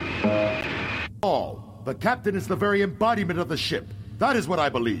All. The captain is the very embodiment of the ship. That is what I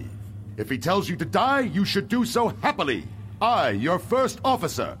believe. If he tells you to die, you should do so happily. I, your first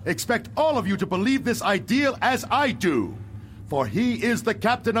officer, expect all of you to believe this ideal as I do. For he is the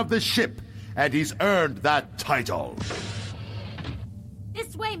captain of this ship, and he's earned that title.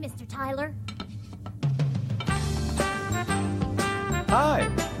 This way, Mr. Tyler. Hi,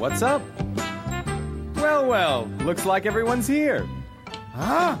 what's up? Well, looks like everyone's here.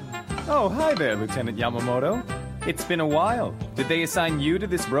 Huh? Oh, hi there, Lieutenant Yamamoto. It's been a while. Did they assign you to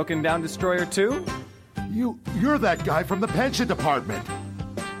this broken-down destroyer, too? You're that guy from the pension department.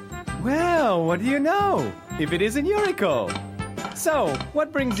 Well, what do you know? If it isn't Yuriko. So,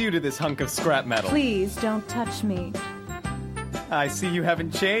 what brings you to this hunk of scrap metal? Please don't touch me. I see you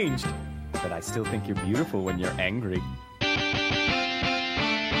haven't changed, but I still think you're beautiful when you're angry.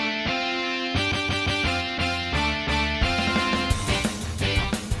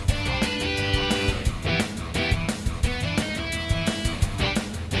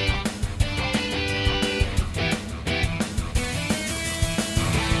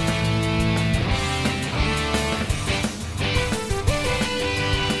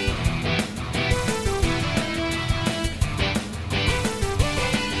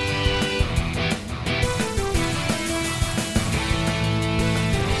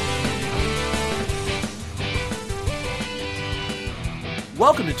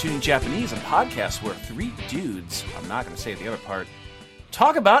 Welcome to Tuning Japanese, a podcast where three dudes, I'm not going to say the other part,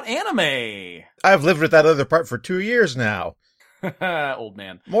 talk about anime. I've lived with that other part for 2 years now. Old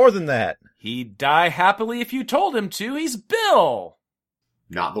man. More than that. He'd die happily if you told him to. He's Bill.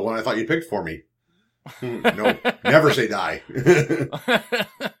 Not the one I thought you picked for me. No, never say die.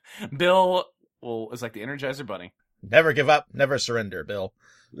 Bill, is like the Energizer Bunny. Never give up, never surrender, Bill.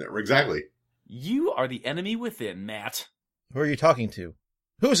 Exactly. You are the enemy within, Matt. Who are you talking to?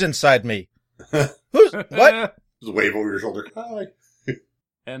 Who's inside me? Who's... What? Just wave over your shoulder. Hi.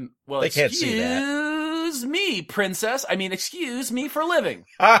 And, well, They can't see that. Excuse me, princess. Excuse me for living.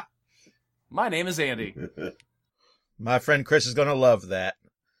 Ah! My name is Andy. My friend Chris is going to love that.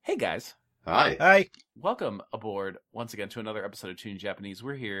 Hey, guys. Hi. Hi. Welcome aboard once again to another episode of Tuning Japanese.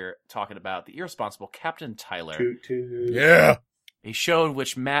 We're here talking about the irresponsible Captain Tyler. Toot, toot. Yeah. A show in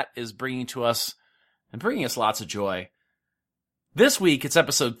which Matt is bringing to us and bringing us lots of joy. This week, it's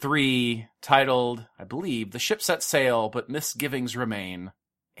episode 3, titled, I believe, The Ship Set Sail, But Misgivings Remain.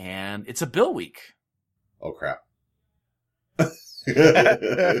 And it's a Bill week. Oh, crap.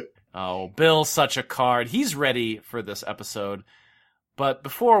 Oh, Bill's such a card. He's ready for this episode. But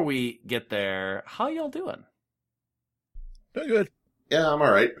before we get there, how y'all doing? Doing good. Yeah, I'm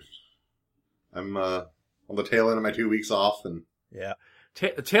all right. I'm on the tail end of my 2 weeks off, and Yeah.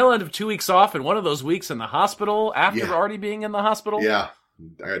 Tail end of 2 weeks off, and one of those weeks in the hospital after Yeah. already being in the hospital? yeah,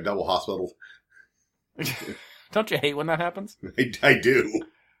 I got double hospital. Don't you hate when that happens? I do.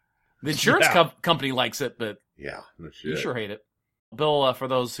 The insurance Yeah. company likes it, but Yeah, no shit. you sure hate it. Bill, for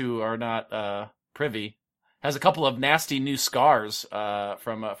those who are not privy, has a couple of nasty new scars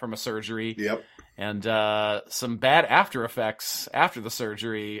from a surgery. Yep. And some bad after effects after the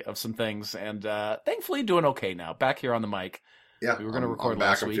surgery of some things. And thankfully doing okay now. Back here on the mic. Yeah, We were gonna record I'm back,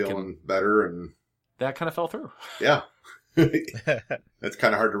 last I'm week, feeling and- better, and That kind of fell through. yeah. It's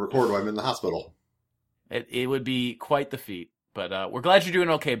kind of hard to record while I'm in the hospital. It would be quite the feat. But we're glad you're doing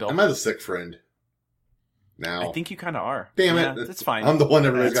okay, Bill. Am I the sick friend? Now. I think you kind of are. Damn it. Yeah, it's fine. I'm the one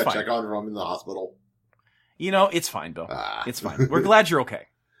everybody's It's got to fine. check on when I'm in the hospital. You know, it's fine, Bill. Ah. It's fine. We're glad you're okay.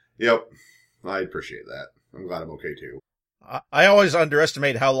 Yep. I appreciate that. I'm glad I'm okay, too. I always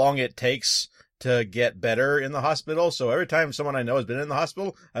underestimate how long it takes to get better in the hospital. So every time someone I know has been in the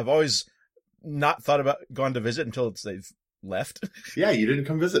hospital, I've always not thought about going to visit until they've left. Yeah, you didn't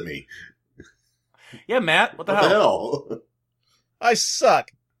come visit me. Yeah, Matt, what the What the hell? hell? I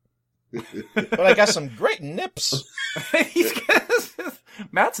suck. But I got some great nips.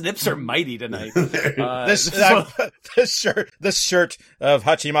 Matt's nips are mighty tonight. This shirt of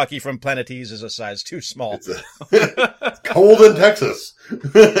Hachimaki from Planetes is a size too small. It's cold in Texas.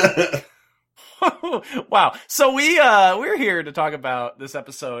 Wow. So we're here to talk about this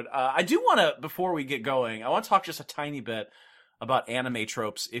episode. I do want to, before we get going, I want to talk just a tiny bit about anime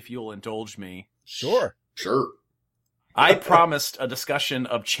tropes, if you'll indulge me. Sure. Sure. I promised a discussion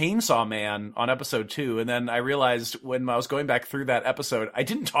of Chainsaw Man on episode 2, and then I realized when I was going back through that episode, I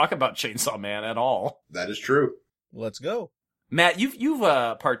didn't talk about Chainsaw Man at all. That is true. Let's go. Matt, you've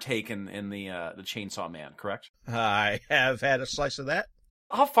partaken in the Chainsaw Man, correct? I have had a slice of that.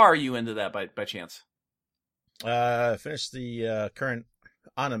 How far are you into that by chance? Finished the current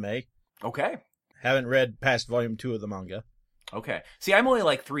anime. Okay. Haven't read past volume 2 of the manga. Okay. See, I'm only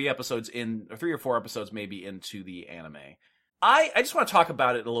like 3 or 4 episodes maybe into the anime. I just want to talk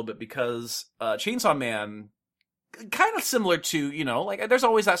about it a little bit because Chainsaw Man, kind of similar to, like there's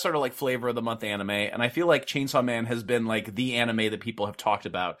always that sort of like flavor of the month anime, and I feel like Chainsaw Man has been like the anime that people have talked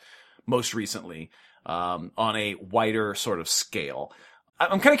about most recently on a wider sort of scale.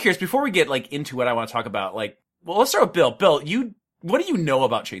 I'm kind of curious, before we get like into what I want to talk about, like, well, let's start with Bill. Bill, what do you know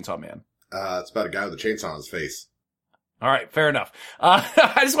about Chainsaw Man? It's about a guy with a chainsaw on his face. All right, fair enough.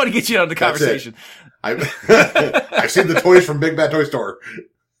 I just want to get you on the conversation. I've seen the toys from Big Bad Toy Store.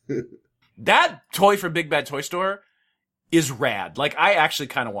 That toy from Big Bad Toy Store is rad. Like, I actually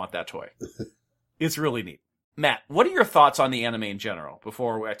kind of want that toy. It's really neat. Matt, what are your thoughts on the anime in general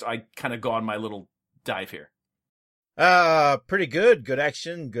before I kind of go on my little dive here? Pretty good. Good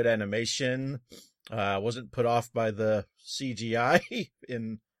action, good animation. Wasn't put off by the CGI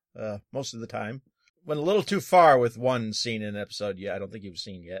in most of the time. Went a little too far with one scene in an episode. Yeah, I don't think you've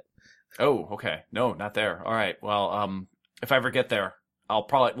seen yet. Oh, okay. No, not there. All right. Well, if I ever get there,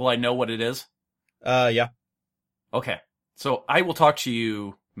 will I know what it is? Yeah. Okay. So I will talk to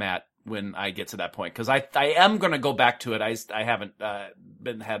you, Matt, when I get to that point, because I am going to go back to it. I haven't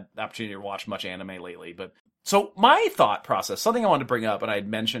had the opportunity to watch much anime lately, but so my thought process, something I wanted to bring up, and I had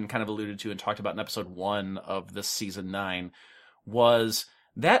mentioned, kind of alluded to, and talked about in episode 1 of this season 9, was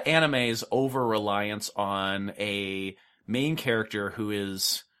that anime's over-reliance on a main character who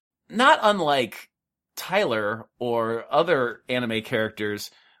is not unlike Tyler or other anime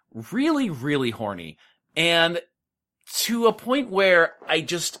characters, really, really horny. And to a point where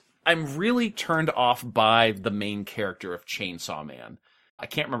I'm really turned off by the main character of Chainsaw Man. I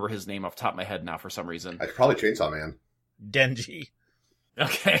can't remember his name off the top of my head now for some reason. It's probably Chainsaw Man. Denji.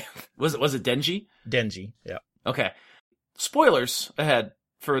 Okay. Was it Denji? Denji, yeah. Okay. Spoilers ahead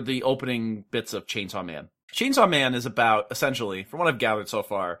for the opening bits of Chainsaw Man. Chainsaw Man is about, essentially, from what I've gathered so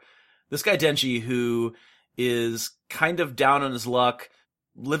far, this guy Denji who is kind of down on his luck,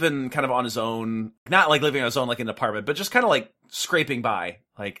 living kind of on his own, not like living on his own like in an apartment, but just kind of like scraping by,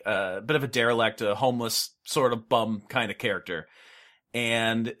 like a bit of a derelict, a homeless sort of bum kind of character.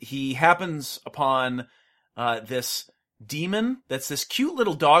 And he happens upon this demon that's this cute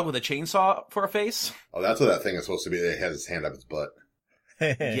little dog with a chainsaw for a face. Oh, that's what that thing is supposed to be. It has his hand up his butt.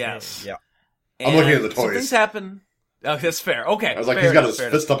 Yes. Yeah. I'm looking at the toys. Some things happen. Oh, that's fair. Okay. I was like, fair he's got enough, his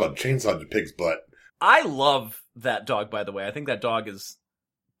fist up a chainsaw to pig's butt. I love that dog, by the way. I think that dog is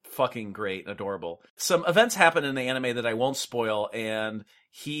fucking great and adorable. Some events happen in the anime that I won't spoil, and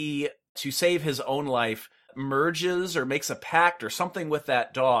he, to save his own life, merges or makes a pact or something with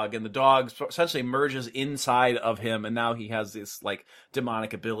that dog, and the dog essentially merges inside of him, and now he has this like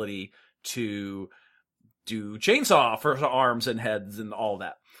demonic ability to do chainsaw for arms and heads and all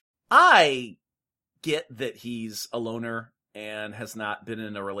that. I get that he's a loner and has not been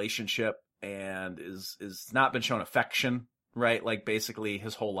in a relationship and is not been shown affection, right? Like basically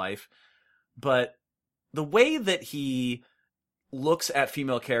his whole life. But the way that he looks at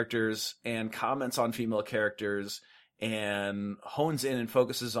female characters and comments on female characters and hones in and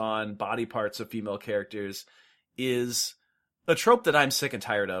focuses on body parts of female characters is a trope that I'm sick and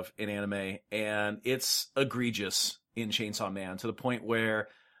tired of in anime, and it's egregious in Chainsaw Man to the point where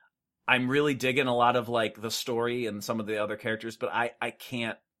I'm really digging a lot of like the story and some of the other characters, but I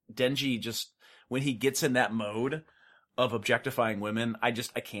can't. Denji just, when he gets in that mode of objectifying women, I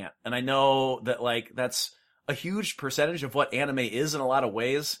can't. And I know that like that's a huge percentage of what anime is in a lot of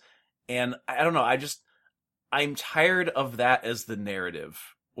ways. And I don't know, I'm tired of that as the narrative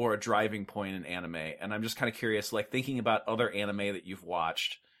or a driving point in anime. And I'm just kind of curious, like thinking about other anime that you've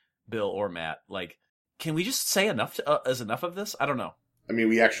watched, Bill or Matt, like, can we just say enough of this? I don't know. I mean,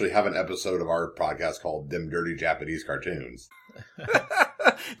 we actually have an episode of our podcast called Them Dirty Japanese Cartoons.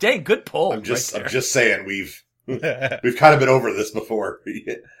 Dang, good pull. I'm just saying we've kind of been over this before.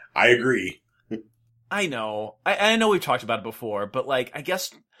 I agree. I know. I know we've talked about it before, but like, I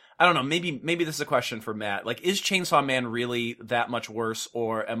guess, I don't know, maybe this is a question for Matt. Like, is Chainsaw Man really that much worse,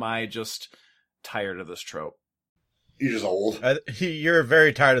 or am I just tired of this trope? You're just old. You're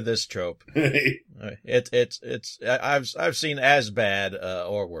very tired of this trope. I've seen as bad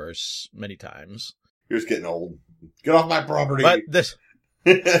or worse many times. You're just getting old. Get off my property. But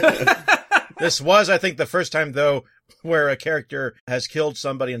this was, I think, the first time though where a character has killed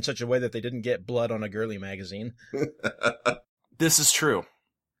somebody in such a way that they didn't get blood on a girly magazine. This is true.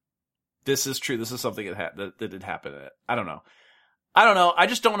 This is something that did happen in it. I don't know. I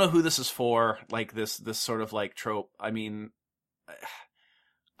just don't know who this is for. Like this sort of like trope. I mean,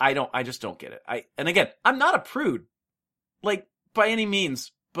 I just don't get it. And again, I'm not a prude, like by any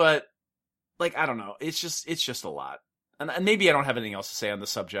means, but like, I don't know. It's just a lot. and maybe I don't have anything else to say on the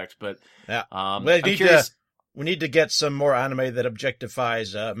subject, but Yeah. I'm we curious. need to get some more anime that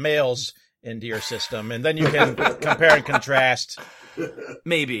objectifies males into your system, and then you can compare and contrast.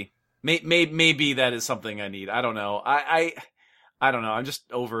 Maybe that is something I need. I don't know. I don't know. I'm just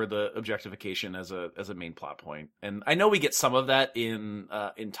over the objectification as a main plot point, and I know we get some of that in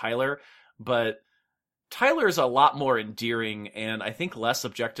Tyler, but Tyler is a lot more endearing and I think less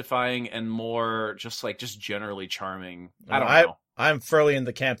objectifying and more just generally charming. I don't know. I'm firmly in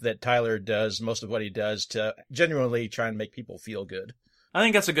the camp that Tyler does most of what he does to genuinely try and make people feel good. I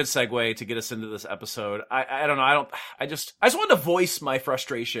think that's a good segue to get us into this episode. I don't know. I just wanted to voice my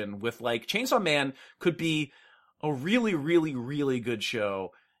frustration with Chainsaw Man could be a really, really, really good show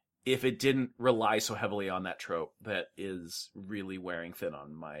if it didn't rely so heavily on that trope that is really wearing thin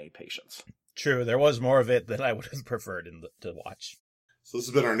on my patience. True, there was more of it than I would have preferred to watch. So this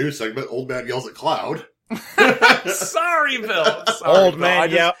has been our new segment. Old Man Yells at Cloud. Sorry, Bill.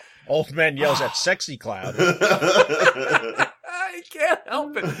 Sorry, Old man yells at Sexy Cloud. I can't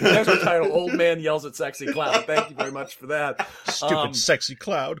help it. There's our title. Old Man Yells at Sexy Cloud. Thank you very much for that. Stupid Sexy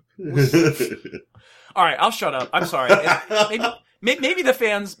Cloud. All right, I'll shut up. I'm sorry. Maybe the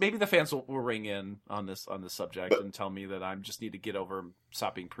fans will ring in on this subject and tell me that I just need to get over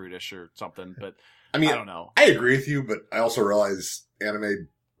stop being prudish or something. But I don't know. I agree with you, but I also realize anime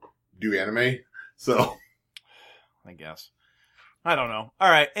do anime, so I guess I don't know. All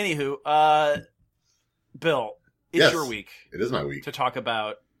right. Anywho, Bill, it's your week. It is my week to talk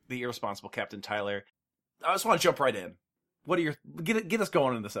about the irresponsible Captain Tyler. I just want to jump right in. What are get us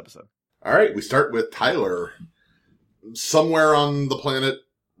going in this episode? All right, we start with Tyler somewhere on the planet,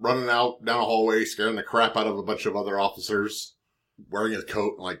 running out down a hallway, scaring the crap out of a bunch of other officers, wearing his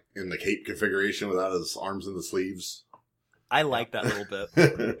coat in the cape configuration without his arms in the sleeves. I like that little bit.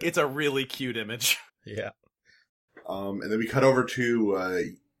 It's a really cute image. Yeah. And then we cut over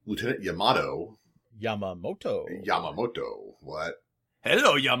to Lieutenant Yamamoto. What?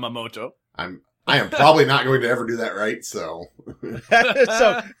 Hello, Yamamoto. I am probably not going to ever do that right, so.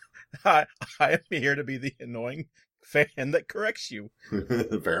 So I am here to be the annoying fan that corrects you.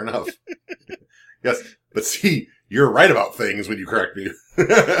 Fair enough. Yes, but see, you're right about things when you correct me.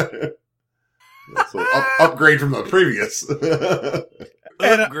 So upgrade from the previous.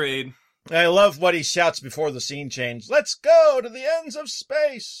 Upgrade. I love what he shouts before the scene change. Let's go to the ends of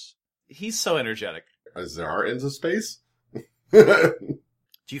space. He's so energetic. Is there are ends of space? Do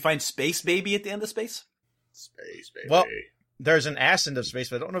you find Space Baby at the end of space? Space Baby. Well, there's an ass end of space,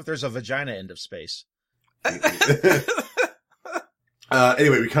 but I don't know if there's a vagina end of space. Anyway,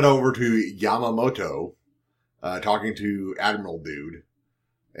 we cut over to Yamamoto talking to Admiral Dude.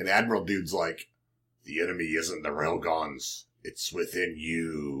 And Admiral Dude's like, the enemy isn't the Railguns. It's within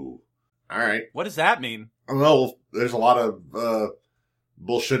you. All right. What does that mean? Well, there's a lot of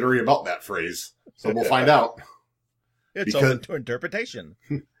bullshittery about that phrase. So we'll find out. It's open to interpretation.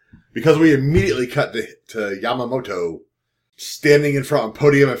 Because we immediately cut to Yamamoto standing in front of a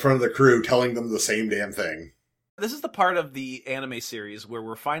podium in front of the crew telling them the same damn thing. This is the part of the anime series where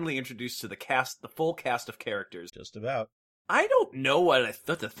we're finally introduced to the full cast of characters. Just about. I don't know what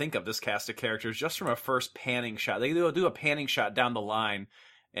to think of this cast of characters just from a first panning shot. They do a panning shot down the line.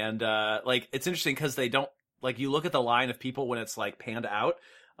 And, it's interesting because they don't, you look at the line of people when it's, panned out,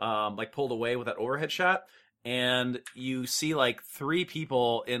 pulled away with that overhead shot. And you see, 3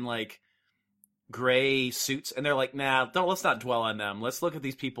 people in, gray suits. And they're like, nah, let's not dwell on them. Let's look at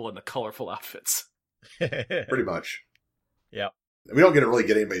these people in the colorful outfits. Pretty much. Yeah. We don't really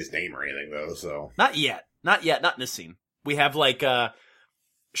get anybody's name or anything, though, so. Not yet. Not in this scene. We have, a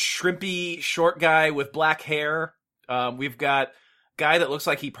shrimpy short guy with black hair. We've got guy that looks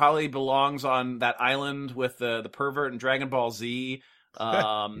like he probably belongs on that island with the pervert in Dragon Ball Z. He's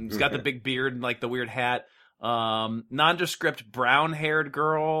got the big beard and, the weird hat. Nondescript brown-haired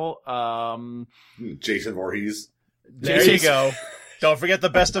girl. Jason Voorhees. There you go. Don't forget the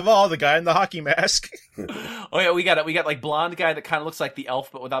best of all, the guy in the hockey mask. Oh yeah, we got blonde guy that kind of looks like the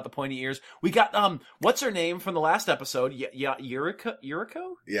elf but without the pointy ears. We got what's her name from the last episode? Yuriko?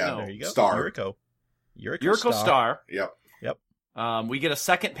 Yeah, no. There you go. Star. Yuriko Star. Yep. We get a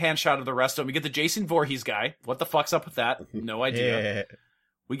second pan shot of the rest of them. We get the Jason Voorhees guy. What the fuck's up with that? No idea. Yeah.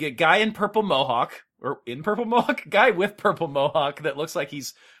 We get guy in purple mohawk guy with purple mohawk that looks like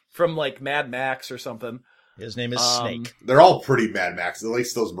he's from Mad Max or something. His name is Snake. They're all pretty Mad Max. At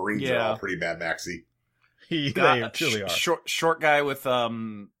least those Marines are Yeah. all pretty Mad Maxy. They truly are. Short guy with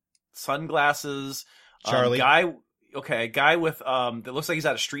sunglasses. Charlie. Guy with that looks like he's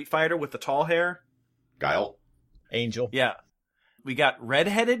out of Street Fighter with the tall hair. Guile. Angel. Yeah. We got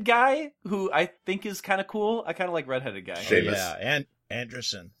redheaded guy, who I think is kind of cool. I kind of like redheaded guy. Seamus. Yeah, and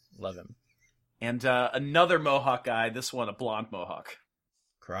Anderson. Love him. And another Mohawk guy, this one a blonde Mohawk.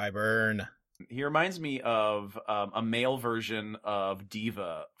 Cryburn. He reminds me of a male version of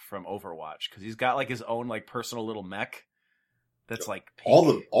Diva from Overwatch, because he's got like his own like personal little mech that's like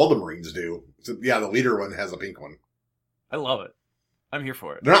pink. All the Marines do. So, yeah, the leader one has a pink one. I love it. I'm here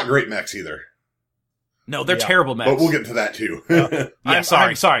for it. They're not great mechs either. No, they're Yeah. terrible mechs. But we'll get to that too. Yeah,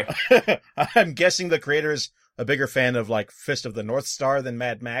 sorry. I'm guessing the creator's a bigger fan of like Fist of the North Star than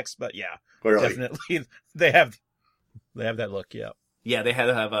Mad Max, but yeah, Clearly. definitely they have that look. Yeah. Yeah, they had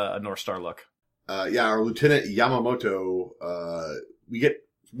to have a North Star look. Yeah, our Lieutenant Yamamoto, we get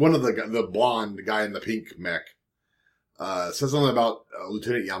one of the blonde guy in the pink mech, says something about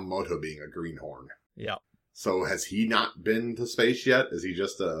Lieutenant Yamamoto being a greenhorn. Yeah. So has he not been to space yet? Is he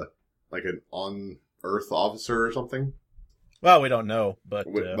just like an on-Earth officer or something? Well, we don't know, but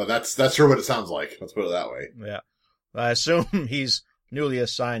But that's sure what it sounds like. Let's put it that way. yeah, I assume he's newly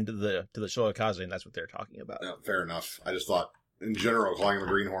assigned to the Shoyokaze, and that's what they're talking about. No, fair enough. I just thought, in general, calling him a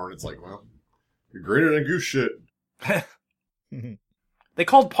greenhorn, it's like, well, you're greener than goose shit. They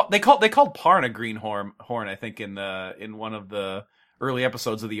called Parn a greenhorn, I think, in one of the early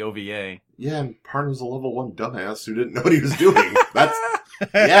episodes of the OVA. Yeah, and Parn was a level 1 dumbass who didn't know what he was doing. That's,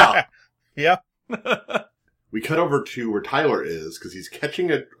 yeah. Yeah. We cut over to where Tyler is, because he's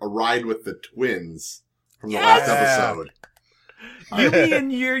catching a ride with the twins from the Yes! last episode. Yumi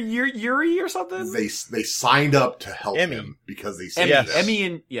and Yuri or something? They signed up to help Emmy. him because they see Emmy, this. Emmy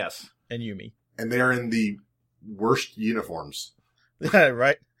and yes. And Yumi. And they're in the worst uniforms.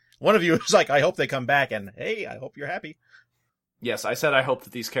 Right? One of you is like, I hope they come back, and hey, I hope you're happy. Yes, I said I hope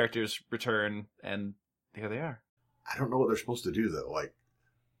that these characters return, and here they are. I don't know what they're supposed to do, though. Like,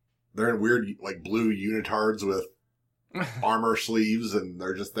 they're in weird, like, blue unitards with armor sleeves, and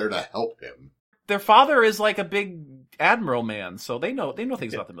they're just there to help him. Their father is like a big admiral man, so they know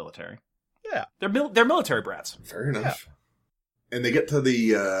things about the military. Yeah. They're military brats. Fair enough. And they get to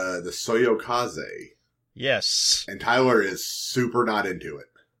the Soyokaze, Yes. and Tyler is super not into it.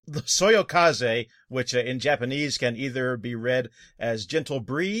 The Soyokaze, which in Japanese can either be read as gentle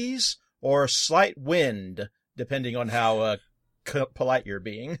breeze or slight wind, depending on how polite you're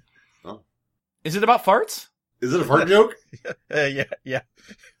being. Is it about farts? Is it a fart joke? Yeah.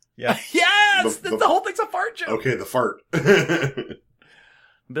 Yes! The- The whole thing's a fart joke! Okay, the fart.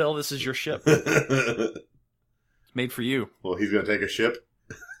 Bill, this is your ship. Well, It's made for you. he's gonna take a ship.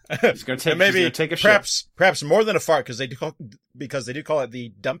 He's gonna take, And maybe he's gonna take a ship. perhaps more than a fart, because they do call it the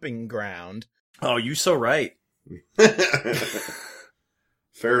dumping ground. Oh, you so right.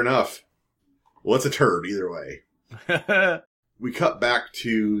 Fair enough. Well, it's a turd either way. We cut back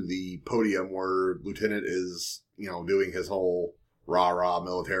to the podium where Lieutenant is, doing his whole rah-rah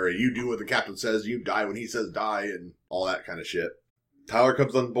military. You do what the captain says, you die when he says die, and all that kind of shit. Tyler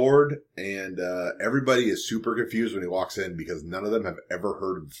comes on board, and everybody is super confused when he walks in because none of them have ever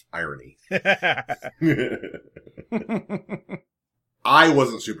heard of irony. I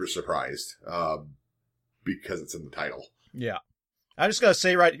wasn't super surprised because it's in the title. Yeah. I'm just going to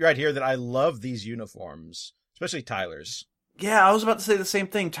say right here that I love these uniforms, especially Tyler's. Yeah, I was about to say the same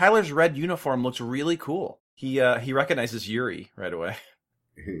thing. Tyler's red uniform looks really cool. He recognizes Yuri right away.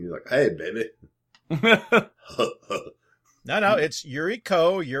 He's like, hey, baby. No, it's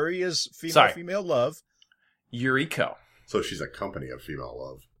Yuriko. Yuri is female love. Yuriko. So she's a company of female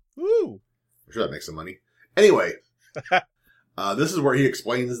love. Ooh. I'm sure that makes some money. Anyway, this is where he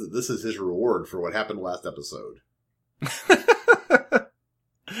explains that this is his reward for what happened last episode.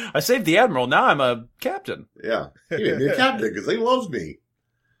 I saved the admiral. Now I'm a captain. Yeah. He made me a captain because he loves me.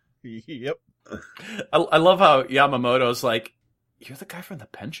 Yep. I love how Yamamoto's like, you're the guy from the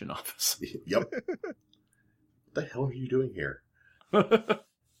pension office. Yep. What the hell are you doing here?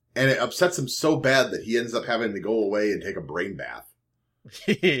 And it upsets him so bad that he ends up having to go away and take a brain bath.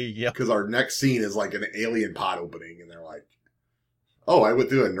 Yep. Because our next scene is like an alien pod opening, and they're like, oh, I went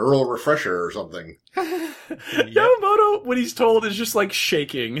through a neural refresher or something. Yamamoto, when he's told, is just like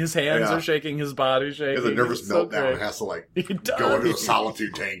shaking. His hands Yeah. are shaking, his body's He shaking. has a nervous It's so meltdown great. and has to like He go into a does.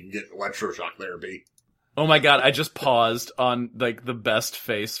 solitude tank and get electroshock therapy. Oh my god, I just paused on like the best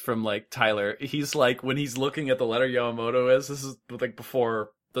face from like Tyler. He's like, when he's looking at the letter Yamamoto is, this is like before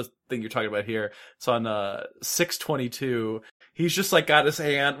the thing you're talking about here. It's on 622. He's just like got his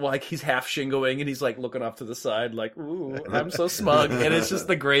hand, like he's half shingoing and he's like looking off to the side like, ooh, I'm so smug. And it's just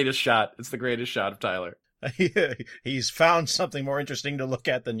the greatest shot. It's the greatest shot of Tyler. He's found something more interesting to look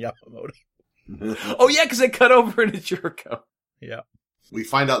at than Yamamoto. Oh yeah, because they cut over into Jericho. Yeah. We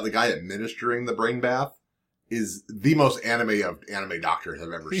find out the guy administering the brain bath is the most anime of anime doctors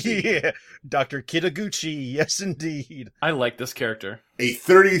I've ever seen. Yeah, Dr. Kitaguchi, yes indeed. I like this character. A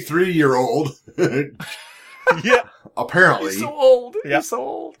 33-year-old, Yeah. apparently, He's so old. Yep. He's so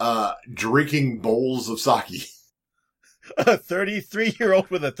old. drinking bowls of sake. A 33-year-old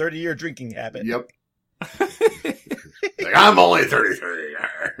with a 30-year drinking habit. Yep. Like, I'm only 33.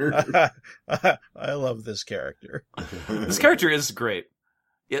 I love this character. This character is great.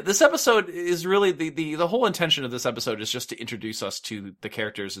 Yeah, this episode is really the whole intention of this episode is just to introduce us to the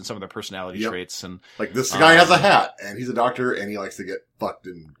characters and some of their personality Yep. traits. And Like, this guy has a hat, and he's a doctor, and he likes to get fucked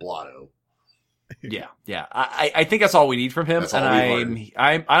in blotto. yeah. I think that's all we need from him, That's all and we've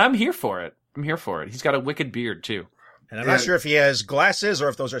I'm here for it. I'm here for it. He's got a wicked beard too. And I'm not And- sure if he has glasses or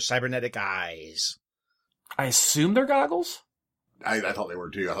if those are cybernetic eyes. I assume they're goggles. I thought they were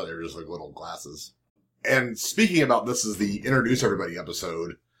too. I thought they were just like little glasses. And speaking about this is the introduce everybody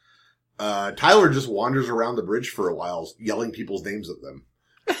episode. Tyler just wanders around the bridge for a while, yelling people's names at them,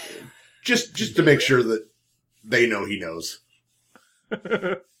 just to make sure that they know he knows.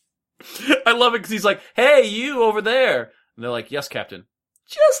 I love it because he's like, "Hey, you over there," and they're like, "Yes, Captain."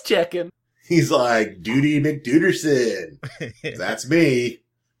 Just checking. He's like, Duty McDuderson. That's me.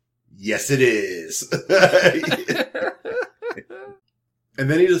 Yes, it is. And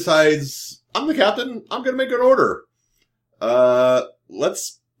then he decides, I'm the captain. I'm going to make an order.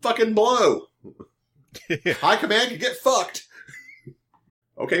 Let's fucking blow. High command can get fucked.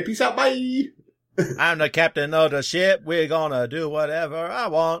 Okay, peace out. Bye. I'm the captain of the ship. We're gonna do whatever I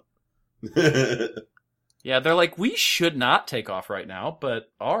want. Yeah, they're like, we should not take off right now,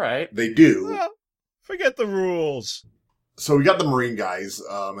 but all right. They do. Well, forget the rules. So we got the Marine guys,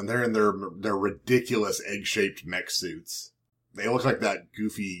 and they're in their ridiculous egg-shaped mech suits. They look like that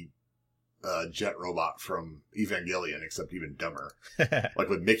goofy jet robot from Evangelion, except even dumber. Like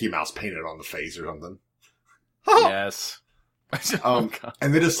with Mickey Mouse painted on the face or something. Yes. Oh, God.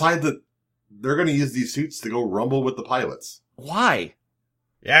 And they decide that they're going to use these suits to go rumble with the pilots. Why?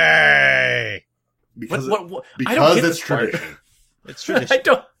 Yay! Because, What- I don't because get it's this part. tradition. It's tradition.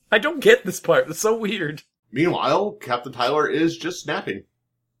 I don't get this part. It's so weird. Meanwhile, Captain Tyler is just snapping.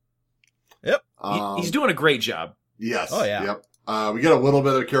 Yep. He's doing a great job. Yes. Oh, yeah. Yep. We get a little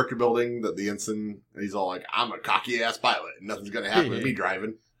bit of character building that the ensign, he's all like, I'm a cocky ass pilot. Nothing's going to happen to me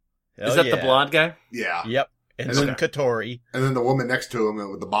driving. Hell Is that yeah. the blonde guy? Yeah. Yep. Ensign then- Katori. And then the woman next to him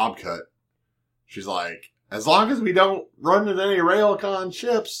with the bob cut, she's like, as long as we don't run into any railcon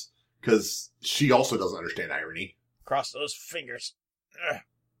ships, because she also doesn't understand irony. Cross those fingers. Ugh.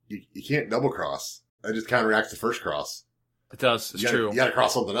 You can't double cross. That just counteracts the first cross. It does. It's true. You gotta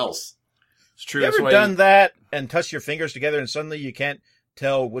cross something else. It's true. You That's ever why- done that and touch your fingers together and suddenly you can't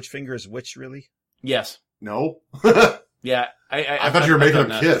tell which finger is which, really? Yes. No? Yeah. I thought you were making I've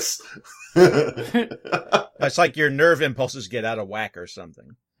them done kiss. It's like your nerve impulses get out of whack or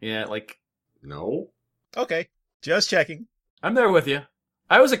something. Yeah, like, No? Okay. Just checking. I'm there with you.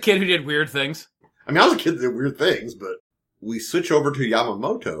 I was a kid who did weird things. I mean, I was a kid that did weird things, but we switch over to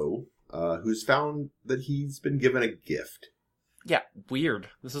Yamamoto, who's found that he's been given a gift. Yeah, weird.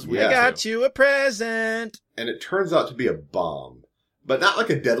 This is Yeah. weird. I got too. you a present. And it turns out to be a bomb. But not like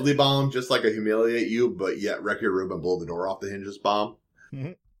a deadly bomb, just like a humiliate you, but yet wreck your room and blow the door off the hinges bomb.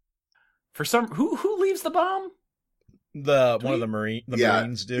 For some, who leaves the bomb? One of the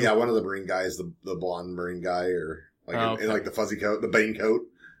Marines do. Yeah, one of the Marine guys, the blonde Marine guy, or like Oh, in like the fuzzy coat, the Bane coat.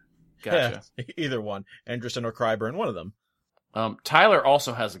 Gotcha. Yeah, either one. Anderson or Cryburn, one of them. Tyler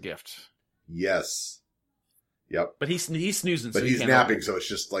also has a gift, Yes. Yep. but he's snoozing. But so he he's can't napping, so it's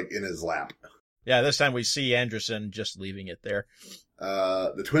just like in his lap. Yeah, this time we see Anderson just leaving it there.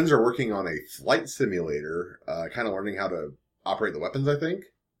 The twins are working on a flight simulator, kind of learning how to operate the weapons, I think.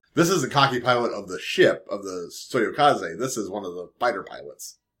 This is the cocky pilot of the ship, of the Soyokaze. This is one of the fighter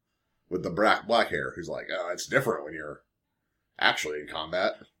pilots with the black hair, who's like, oh, it's different when you're actually in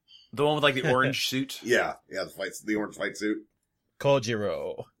combat. The one with like the orange suit. Yeah, the orange flight suit.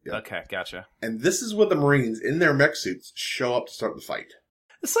 Kojiro. Yep. Okay, gotcha. And this is when the Marines, in their mech suits, show up to start the fight.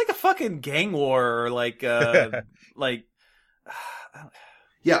 It's like a fucking gang war, or like, like.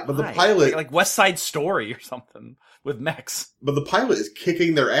 Yeah, but the Why? pilot, like West Side Story or something with mechs. but the pilot is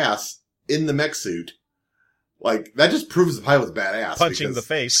kicking their ass in the mech suit. Like, that just proves the pilot's badass. Punching the because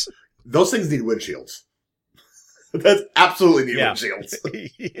face. those things need windshields. That's absolutely need Yeah.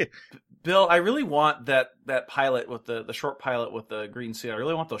 windshields. Bill, I really want that pilot with the short pilot with the green suit. I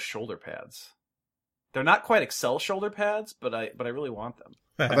really want those shoulder pads. They're not quite Excel shoulder pads, but I really want them.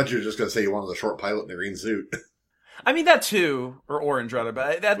 I thought you were just going to say you wanted the short pilot in a green suit. I mean that too, or orange rather,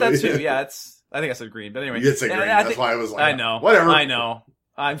 but that too. Yeah, I think I said green, but anyway. You did say green. I That's why I was like, I know. Whatever. I know.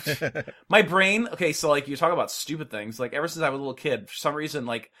 My brain, okay, so like you talk about stupid things, like ever since I was a little kid, for some reason,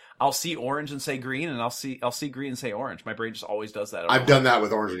 like I'll see orange and say green, and I'll see green and say orange. My brain just always does that. I've done that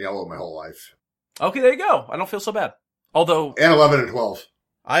with orange and yellow my whole life. Okay, there you go. I don't feel so bad. Although, And 11 and 12.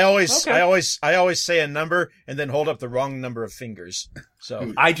 I always say a number and then hold up the wrong number of fingers.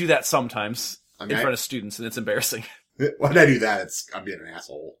 So I do that sometimes I in mean, front of students, and it's embarrassing. When I do that, I'm being an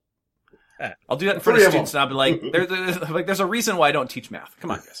asshole. I'll do that in front of Three of students, and I'll be like, there's a reason why I don't teach math.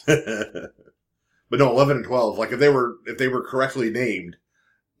 Come on, guys. But no, 11 and 12, like if they were correctly named,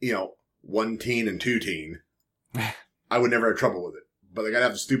 1-teen and 2-teen, I would never have trouble with it. But they gotta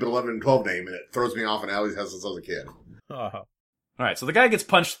have the stupid 11 and 12 name, and it throws me off, and I always has since I was a kid. oh. All right, so the guy gets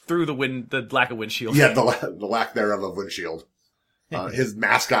punched through the lack of windshield. Yeah, the lack thereof of windshield. His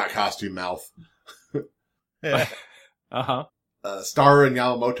mascot costume mouth. Uh-huh. Star and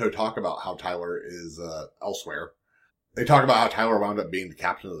Yamamoto talk about how Tyler is elsewhere. They talk about how Tyler wound up being the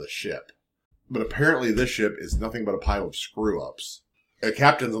captain of the ship. But apparently this ship is nothing but a pile of screw-ups. The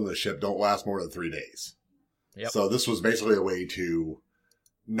captains on the ship don't last more than 3 days. Yep. So this was basically a way to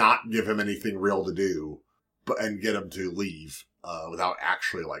not give him anything real to do, and get him to leave without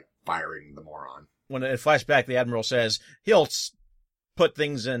actually, firing the moron. When in flashback, the Admiral says he'll send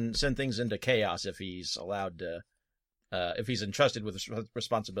things into chaos if he's allowed to, if he's entrusted with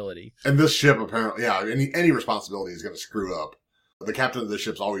responsibility. And this ship apparently, any responsibility is going to screw up. The captain of the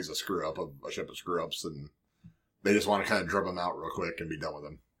ship's always a screw up, a ship of screw ups, and they just want to kind of drum him out real quick and be done with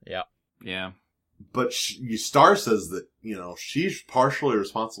him. Yeah. Yeah. But Star says that, she's partially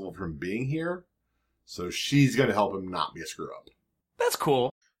responsible for him being here, so she's going to help him not be a screw up. That's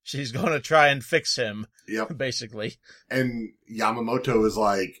cool. She's going to try and fix him. Yep. Basically. And Yamamoto is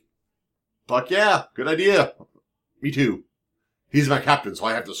like, fuck yeah, good idea. Me too. He's my captain, so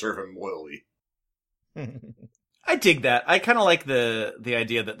I have to serve him loyally. I dig that. I kind of like the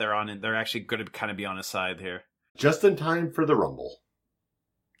idea that they're actually going to kind of be on his side here. Just in time for the Rumble.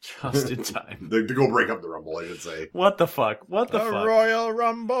 Just in time. to go break up the Rumble, I should say. What the fuck? What the fuck? Royal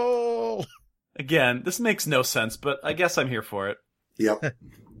Rumble! Again, this makes no sense, but I guess I'm here for it. Yep.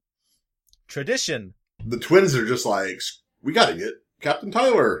 Tradition. The twins are just like, we gotta get Captain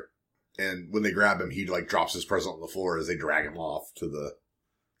Tyler. And when they grab him, he drops his present on the floor as they drag him off to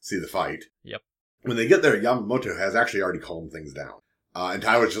see the fight. Yep. When they get there, Yamamoto has actually already calmed things down. And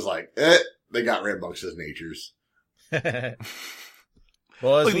Tyler's just like, they got rambunctious natures.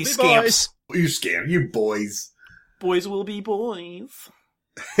 Boys will be boys. You scam, you boys. Boys will be boys.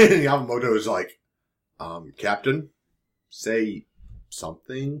 And Yamamoto is like, Captain, say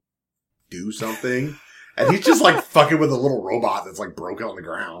something, do something. And he's just fucking with a little robot that's broken on the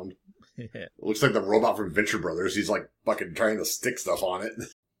ground. It looks like the robot from Venture Brothers. He's fucking trying to stick stuff on it.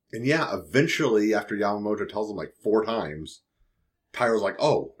 And yeah, eventually, after Yamamoto tells him 4 times, Tyler's like,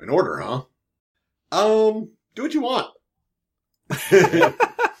 oh, an order, huh? Do what you want. Yep.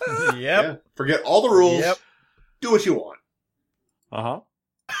 Yeah, forget all the rules. Yep. Do what you want. Uh-huh.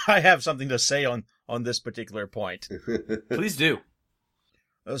 I have something to say on this particular point. Please do.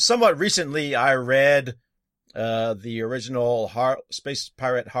 Somewhat recently, I read the original Space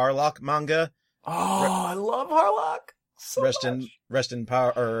Pirate Harlock manga. Oh, I love Harlock. So rest much. in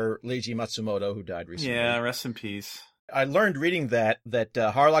power, Leiji Matsumoto, who died recently. Yeah, rest in peace. I learned reading that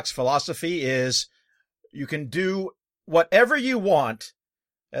Harlock's philosophy is you can do whatever you want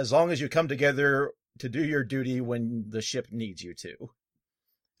as long as you come together to do your duty when the ship needs you to.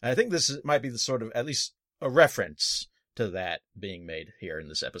 And I think this might be the sort of, at least a reference to that being made here in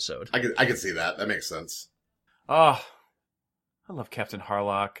this episode. I can see that. That makes sense. Oh, I love Captain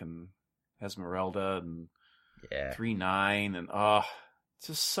Harlock and Esmeralda and Yeah. 3-9 and it's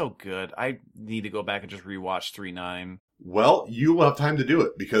just so good. I need to go back and just rewatch 3-9. Well, you will have time to do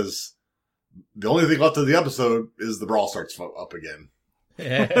it because the only thing left of the episode is the brawl starts up again.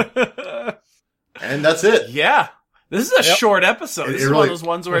 And that's it. Yeah. This is a short episode. This is one really- of those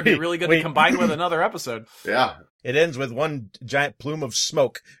ones where it'd be really good to combine with another episode. Yeah. It ends with one giant plume of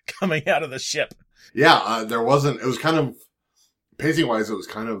smoke coming out of the ship. Yeah, it was kind of, pacing wise, it was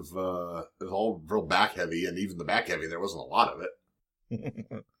all real back heavy, and even the back heavy, there wasn't a lot of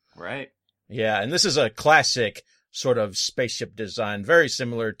it. Right. Yeah, and this is a classic sort of spaceship design, very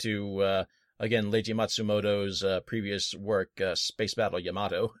similar to, again, Leiji Matsumoto's previous work, Space Battle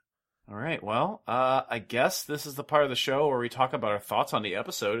Yamato. All right. Well, I guess this is the part of the show where we talk about our thoughts on the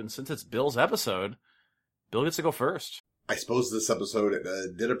episode, and since it's Bill's episode, Bill gets to go first. I suppose this episode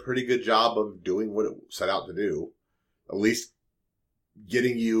did a pretty good job of doing what it set out to do. At least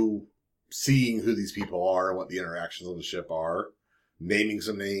getting you seeing who these people are and what the interactions on the ship are, naming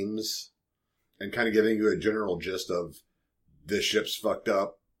some names, and kind of giving you a general gist of this ship's fucked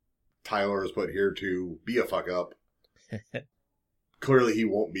up. Tyler is put here to be a fuck up. Clearly he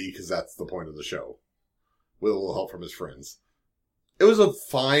won't be, because that's the point of the show. With a little help from his friends. It was a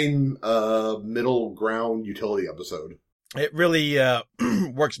fine middle ground utility episode. It really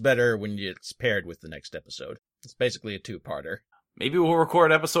works better when it's paired with the next episode. It's basically a two-parter. Maybe we'll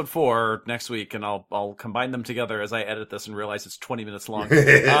record episode 4 next week, and I'll combine them together as I edit this and realize it's 20 minutes long.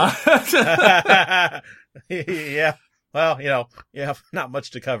 Yeah. Well, you have not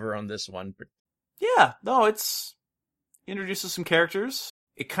much to cover on this one. But... Yeah, no, it's introduces some characters.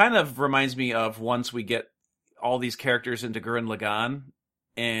 It kind of reminds me of once we get all these characters into Gurren Lagann,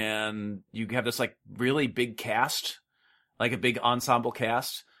 and you have this like really big cast, like a big ensemble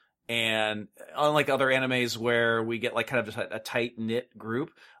cast. And unlike other animes where we get like kind of just a tight knit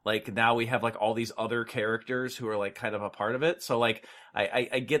group, like now we have like all these other characters who are like kind of a part of it. So like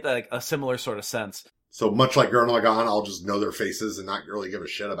I get like a similar sort of sense. So much like Gurren Lagann, I'll just know their faces and not really give a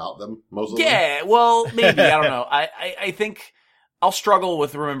shit about them. Most of them. Yeah, well, maybe. I don't know. I think I'll struggle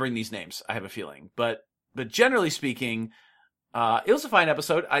with remembering these names. I have a feeling, but generally speaking, it was a fine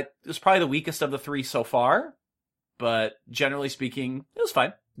episode. It was probably the weakest of the 3 so far, but generally speaking, it was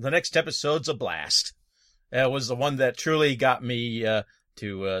fine. The next episode's a blast. It was the one that truly got me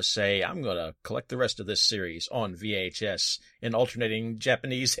to say, I'm going to collect the rest of this series on VHS in alternating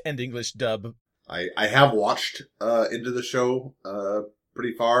Japanese and English dub. I have watched into the show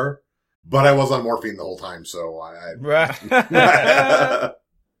pretty far, but I was on morphine the whole time, so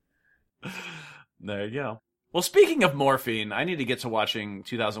There you go. Well, speaking of morphine, I need to get to watching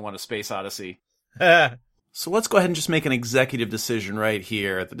 2001: A Space Odyssey. So let's go ahead and just make an executive decision right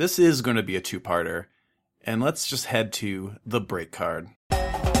here that this is going to be a 2-parter. And let's just head to the break card.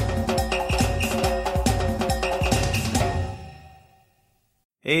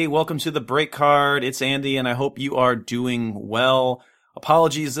 Hey, welcome to the break card. It's Andy, and I hope you are doing well.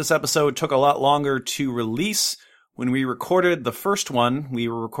 Apologies, this episode took a lot longer to release. When we recorded the first one, we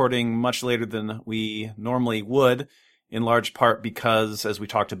were recording much later than we normally would, in large part because, as we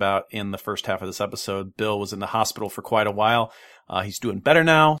talked about in the first half of this episode, Bill was in the hospital for quite a while. He's doing better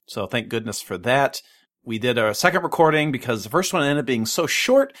now, so thank goodness for that. We did a second recording because the first one ended up being so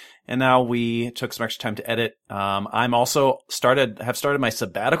short, and now we took some extra time to edit. I'm also have started my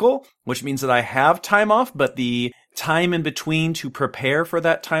sabbatical, which means that I have time off, but the time in between to prepare for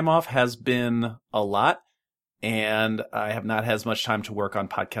that time off has been a lot. And I have not had as much time to work on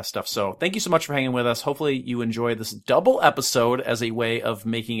podcast stuff. So thank you so much for hanging with us. Hopefully you enjoy this double episode as a way of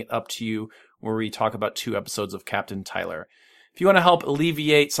making it up to you, where we talk about 2 episodes of Captain Tyler. If you want to help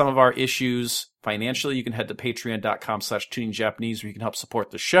alleviate some of our issues financially, you can head to patreon.com/tuningjapanese, where you can help support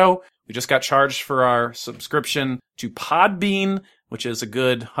the show. We just got charged for our subscription to Podbean, which is a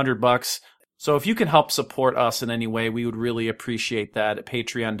good $100. So if you can help support us in any way, we would really appreciate that at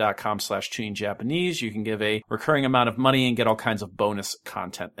patreon.com/tuningjapanese. You can give a recurring amount of money and get all kinds of bonus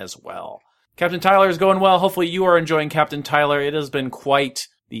content as well. Captain Tyler is going well. Hopefully you are enjoying Captain Tyler. It has been quite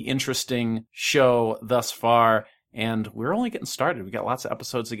the interesting show thus far, and we're only getting started. We got lots of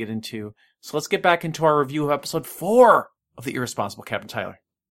episodes to get into. So let's get back into our review of episode 4 of The Irresponsible Captain Tyler.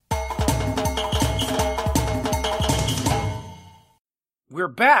 We're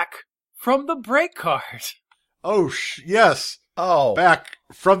back from the break card. Oh, yes. Oh. Back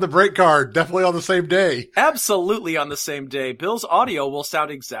from the break card. Definitely on the same day. Absolutely on the same day. Bill's audio will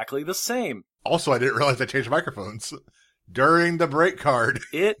sound exactly the same. Also, I didn't realize I changed microphones during the break card.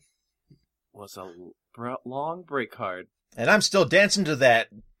 It was a long break card. And I'm still dancing to that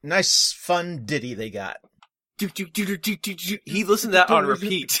nice, fun ditty they got. He listened to that on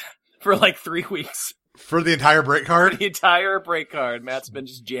repeat for like 3 weeks. For the entire break card? The entire break card. Matt's been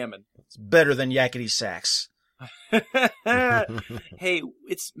just jamming. It's better than yakety sax. Hey,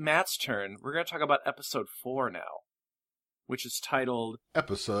 it's Matt's turn. We're going to talk about episode 4 now, which is titled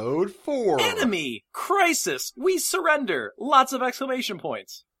Episode 4. Enemy! Crisis! We surrender! Lots of exclamation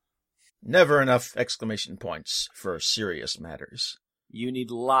points. Never enough exclamation points for serious matters. You need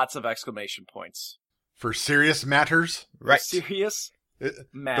lots of exclamation points. For serious matters? Right. Serious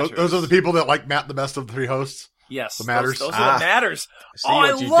matters. Those are the people that like Matt the best of the 3 hosts? Yes. The matters? Those are the matters.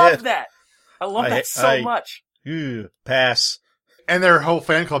 I love that. I love that so much. Pass. And their whole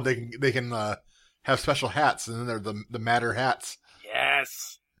fan club, they can have special hats, and then they're the Matter hats.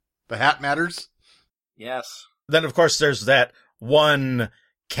 Yes. The hat matters? Yes. Then, of course, there's that one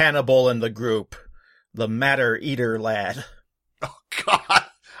cannibal in the group, the Matter Eater lad. Oh, God.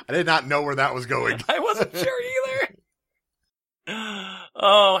 I did not know where that was going. I wasn't sure either.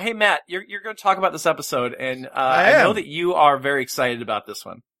 Oh, hey, Matt, you're going to talk about this episode, and I know that you are very excited about this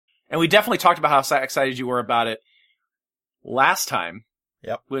one. And we definitely talked about how excited you were about it last time.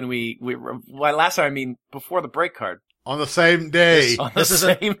 Yep. When by last time I mean before the break card. On the same day. On the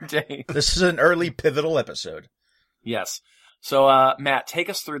same day. This is an early pivotal episode. Yes. So, Matt, take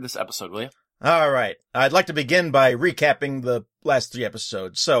us through this episode, will you? All right. I'd like to begin by recapping the last 3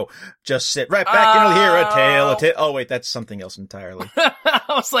 episodes. So just sit right back and you'll hear a tale. Oh, wait, that's something else entirely. I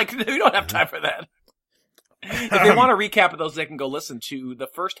was like, we don't have time for that. If they want to recap of those, they can go listen to the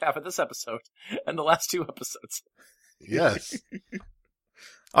first half of this episode and the last 2 episodes. Yes.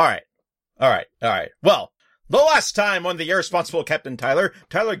 All right. Well, the last time on the irresponsible Captain Tyler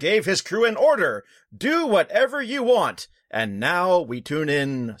gave his crew an order. Do whatever you want. And now we tune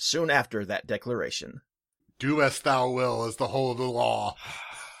in soon after that declaration. Do as thou will is the whole of the law.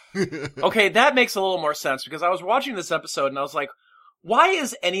 Okay, that makes a little more sense because I was watching this episode and I was like, why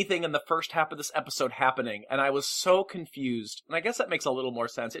is anything in the first half of this episode happening? And I was so confused. And I guess that makes a little more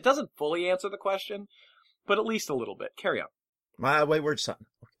sense. It doesn't fully answer the question, but at least a little bit. Carry on. My wayward son.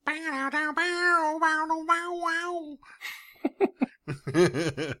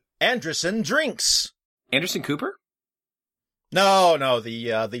 Anderson drinks. Anderson Cooper? No,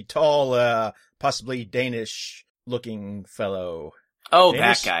 the tall, possibly Danish-looking fellow. Oh,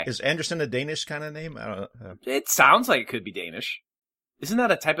 Danish? that guy. Is Anderson a Danish kind of name? I don't know. It sounds like it could be Danish. Isn't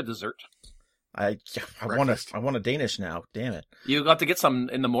that a type of dessert? I want a Danish now. Damn it. You got to get some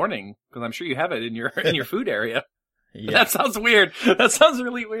in the morning because I'm sure you have it in your food area. Yeah. That sounds weird. That sounds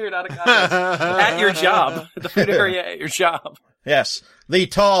really weird out of context. At your job. The food area at your job. Yes. The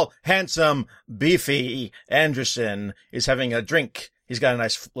tall, handsome, beefy Anderson is having a drink. He's got a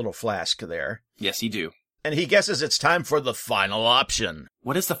nice little flask there. Yes, you do. And he guesses it's time for the final option.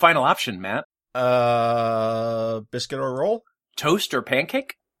 What is the final option, Matt? Biscuit or roll? Toast or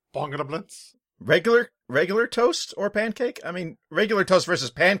pancake? Bongada Blitz? Regular toast or pancake? I mean, regular toast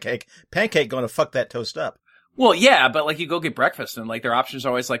versus pancake. Pancake gonna fuck that toast up. Well, yeah, but like you go get breakfast and like their options are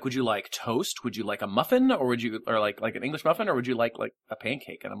always like, would you like toast? Would you like a muffin? Or like an English muffin? Or would you like a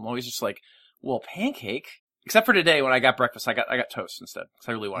pancake? And I'm always just like, well, pancake? Except for today when I got breakfast, I got toast instead. Because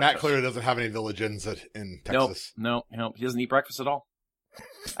I really wanted Matt toast. clearly doesn't have any village inns in Texas. Nope. He doesn't eat breakfast at all.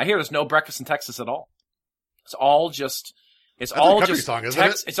 I hear there's no breakfast in Texas at all. It's all just... That's a country song, isn't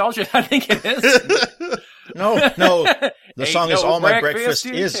it? It's all just... I think it is. No. The Ain't song no is All My Breakfast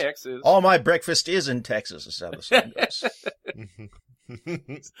in is... Texas. All My Breakfast is in Texas, is how the song goes.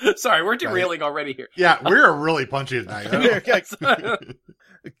 Sorry, we're derailing already here. Yeah, we're really punchy tonight. Huh?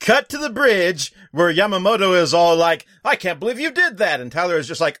 Cut to the bridge where Yamamoto is all like, I can't believe you did that. And Tyler is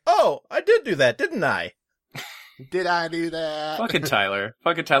just like, oh, I did do that, didn't I? Did I do that? Fucking Tyler.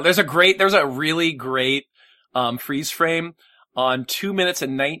 There's a really great freeze frame on 2 minutes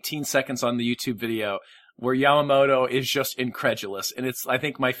and 19 seconds on the YouTube video where Yamamoto is just incredulous. And it's, I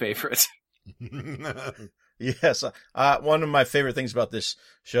think, my favorite. Yes. One of my favorite things about this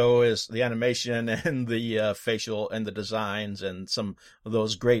show is the animation and the facial and the designs and some of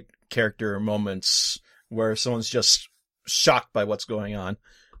those great character moments where someone's just shocked by what's going on.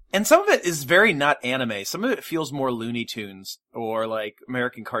 And some of it is very not anime. Some of it feels more Looney Tunes or like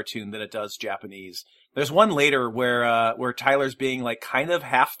American cartoon than it does Japanese. There's one later where Tyler's being like kind of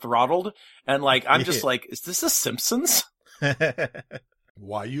half throttled and like, I'm just like, is this The Simpsons?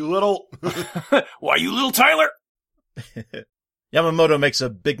 Why you little Tyler? Yamamoto makes a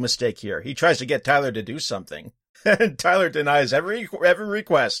big mistake here. He tries to get Tyler to do something, and Tyler denies every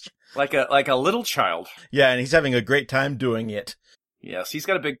request. Like a little child. Yeah, and he's having a great time doing it. Yes, he's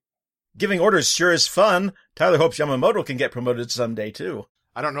got a big... Giving orders sure is fun. Tyler hopes Yamamoto can get promoted someday, too.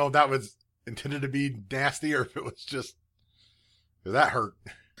 I don't know if that was intended to be nasty or if it was just... That hurt.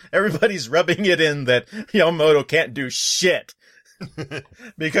 Everybody's rubbing it in that Yamamoto can't do shit.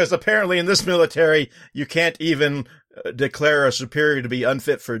 Because apparently in this military, you can't even declare a superior to be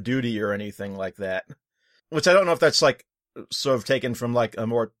unfit for duty or anything like that. Which I don't know if that's like sort of taken from like a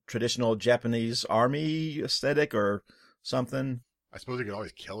more traditional Japanese army aesthetic or something. I suppose you could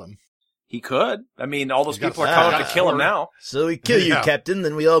always kill him. He could. I mean, all those He's got people are a coming up sword. to kill him now. So we kill you, Yeah. Captain,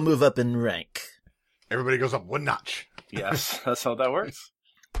 then we all move up in rank. Everybody goes up one notch. Yes, that's how that works.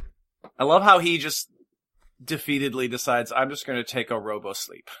 I love how he just defeatedly decides, I'm just going to take a robo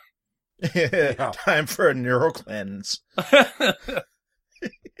sleep. Time for a neural cleanse.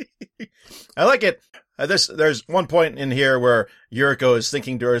 I like it. There's one point in here where Yuriko is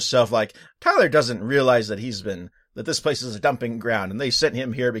thinking to herself, like, Tyler doesn't realize that that this place is a dumping ground, and they sent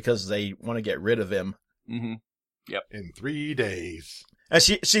him here because they want to get rid of him. Mm-hmm. Yep. In 3 days. And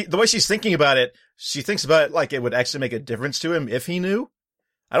she, the way she's thinking about it, she thinks about it like it would actually make a difference to him if he knew.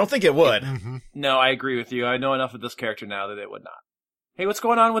 I don't think it would. Mm-hmm. No, I agree with you. I know enough of this character now that it would not. Hey, what's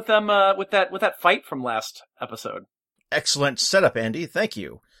going on with them, with that fight from last episode? Excellent setup, Andy. Thank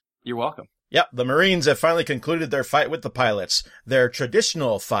you. You're welcome. Yep, the Marines have finally concluded their fight with the pilots. Their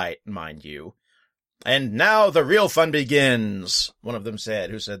traditional fight, mind you. And now the real fun begins, one of them said.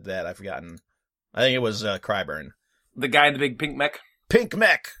 Who said that? I've forgotten. I think it was Cryburn. The guy in the big pink mech? Pink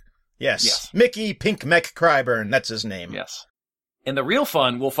Mech. Yes. Mickey Pink Mech Cryburn. That's his name. Yes. And the real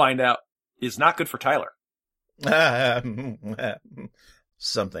fun, we'll find out, is not good for Tyler.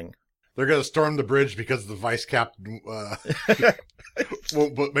 Something. They're going to storm the bridge because the vice captain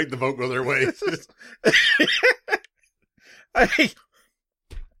won't make the vote go their way.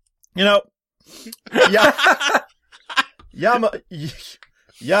 Yama.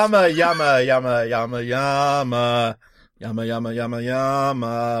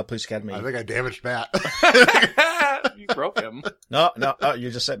 Police Academy. I think I damaged Matt. You broke him. No, you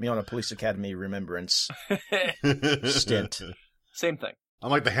just set me on a Police Academy remembrance stint. Same thing. I'm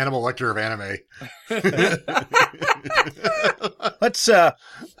like the Hannibal Lecter of anime. Let's,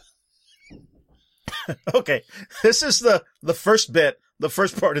 okay. This is the first bit, the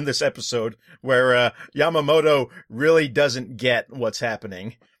first part in this episode where, Yamamoto really doesn't get what's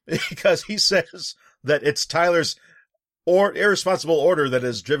happening because he says that it's Tyler's irresponsible order that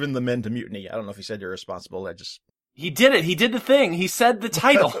has driven the men to mutiny. I don't know if he said irresponsible. He did it. He did the thing. He said the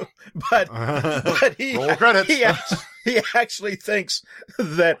title. but he, roll credits. He actually thinks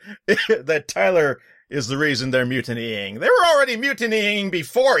that Tyler is the reason they're mutinying. They were already mutinying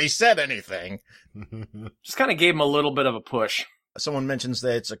before he said anything. Just kind of gave him a little bit of a push. Someone mentions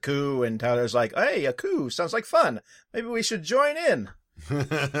that it's a coup, and Tyler's like, hey, a coup sounds like fun. Maybe we should join in.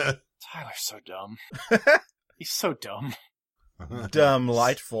 Tyler's so dumb. He's so dumb.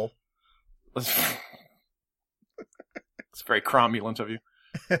 Delightful. It's very cromulent of you.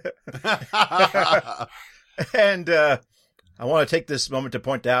 And I want to take this moment to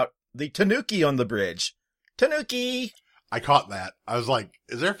point out the Tanuki on the bridge. Tanuki! I caught that. I was like,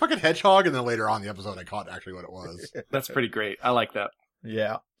 is there a fucking hedgehog? And then later on in the episode, I caught actually what it was. That's pretty great. I like that.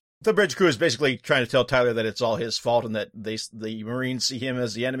 Yeah. The bridge crew is basically trying to tell Tyler that it's all his fault and that the Marines see him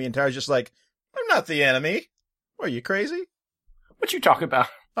as the enemy, and Tyler's just like, I'm not the enemy. What, are you crazy? What you talking about?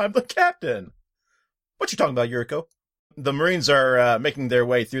 I'm the captain. What you talking about, Yuriko? The Marines are making their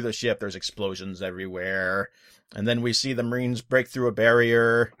way through the ship. There's explosions everywhere. And then we see the Marines break through a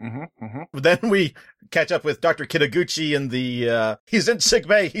barrier. Then we catch up with Dr. Kitaguchi in he's in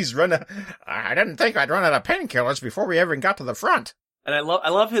sickbay. He's running. I didn't think I'd run out of painkillers before we ever got to the front. And I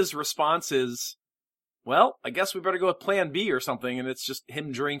love his response is, well, I guess we better go with plan B or something. And it's just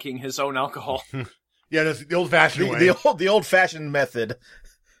him drinking his own alcohol. Yeah, that's the old-fashioned way. The old-fashioned method.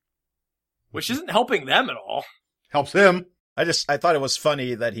 Which isn't helping them at all. Helps him. I thought it was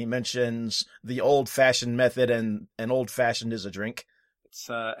funny that he mentions the old-fashioned method and old-fashioned is a drink. It's,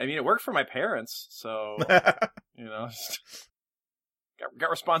 it worked for my parents, so, just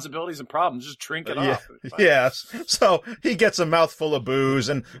got responsibilities and problems, just drink it off. Yes. So he gets a mouthful of booze,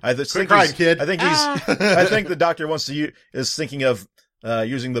 and I think kid. I think I think the doctor is thinking of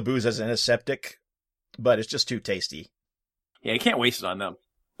using the booze as an antiseptic, but it's just too tasty. Yeah, you can't waste it on them.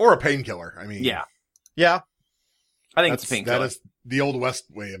 Or a painkiller. I mean, yeah. I think it's a painkiller. That is the old West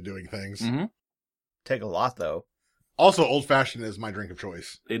way of doing things. Mm-hmm. Take a lot, though. Also, old-fashioned is my drink of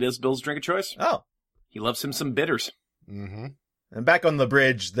choice. It is Bill's drink of choice. Oh. He loves him some bitters. Mm-hmm. And back on the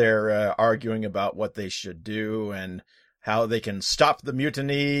bridge, they're arguing about what they should do and how they can stop the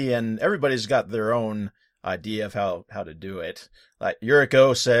mutiny, and everybody's got their own idea of how to do it. Like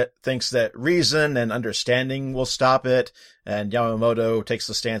Yuriko thinks that reason and understanding will stop it, and Yamamoto takes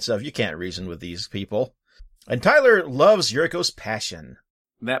the stance of, you can't reason with these people. And Tyler loves Yuriko's passion.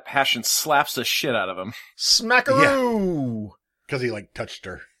 That passion slaps the shit out of him. Smackaroo! Because he, touched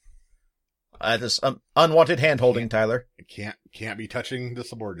her. This unwanted hand-holding, Tyler. Can't be touching the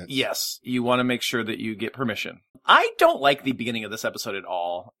subordinates. Yes, you want to make sure that you get permission. I don't like the beginning of this episode at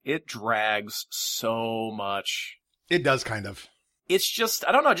all. It drags so much. It does, kind of. It's just,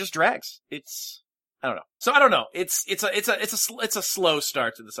 I don't know, it just drags. I don't know. So I don't know. It's a slow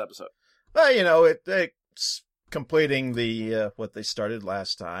start to this episode. Well, it's completing the what they started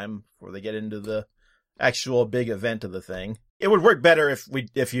last time before they get into the actual big event of the thing. It would work better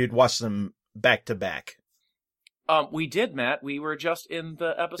if you'd watched them back to back. We did, Matt. We were just in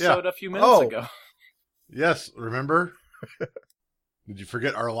the episode a few minutes ago. Yes, remember? Did you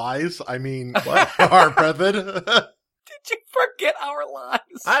forget our lies? I mean, what? Our method? Did you forget our lies?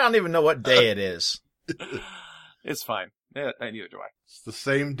 I don't even know what day it is. It's fine. Yeah, neither do I. It's the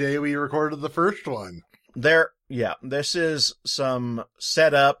same day we recorded the first one. This is some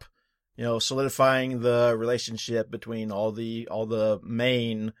setup, solidifying the relationship between all the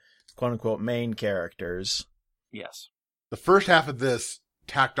main, quote unquote, main characters. Yes. The first half of this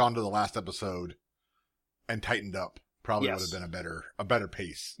tacked onto the last episode and tightened up probably Yes. would have been a better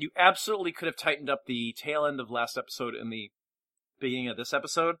pace. You absolutely could have tightened up the tail end of last episode and the beginning of this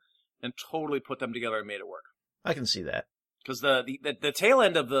episode and totally put them together and made it work. I can see that. Because the tail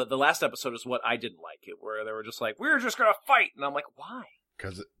end of the last episode is what I didn't like. It where they were just like, we're just going to fight. And I'm like, why?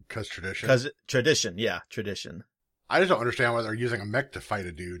 Because tradition. Because tradition, yeah, tradition. I just don't understand why they're using a mech to fight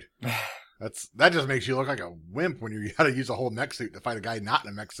a dude. That just makes you look like a wimp when you got to use a whole mech suit to fight a guy not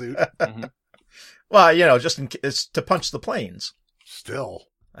in a mech suit. Mhm. Well, you know, it's to punch the planes. Still,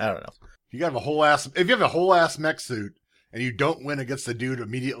 I don't know. if you have a whole ass mech suit and you don't win against the dude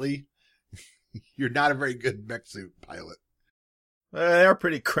immediately, you're not a very good mech suit pilot. They're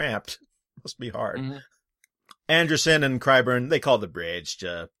pretty cramped. Must be hard. Mhm. Anderson and Cryburn, they call the bridge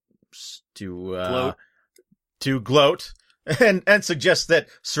to gloat and suggest that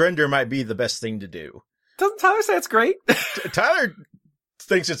surrender might be the best thing to do. Doesn't Tyler say it's great? Tyler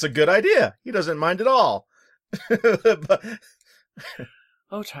thinks it's a good idea. He doesn't mind at all. But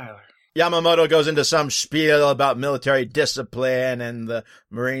Oh, Tyler. Yamamoto goes into some spiel about military discipline and the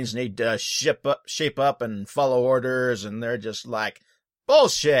Marines need to shape up and follow orders, and they're just like,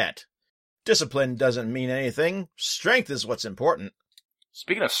 bullshit. Discipline doesn't mean anything. Strength is what's important.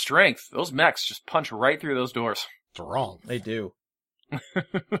 Speaking of strength, those mechs just punch right through those doors. It's wrong. They do.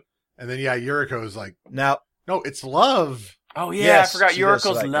 And then Yuriko's like, Now, no, it's love. Oh, yeah, Yes, I forgot she does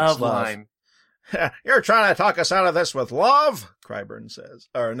Yuriko's like, it's love love. line. you're trying to talk us out of this with love, Cryburn says.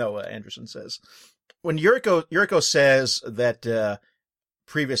 Or no, Anderson says. When Yuriko says that,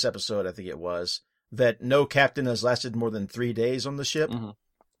 previous episode, I think it was, that no captain has lasted more than 3 days on the ship. Mhm.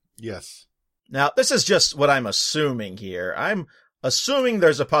 Yes. Now, this is just what I'm assuming here. I'm assuming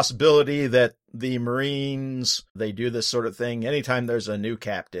there's a possibility that the Marines, they do this sort of thing anytime there's a new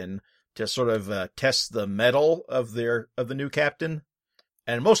captain to sort of test the mettle of the new captain.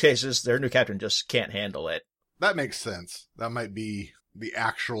 And in most cases, their new captain just can't handle it. That makes sense. That might be the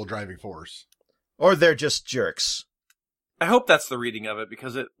actual driving force. Or they're just jerks. I hope that's the reading of it,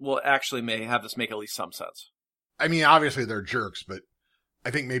 because it will actually may have this make at least some sense. I mean, obviously they're jerks, but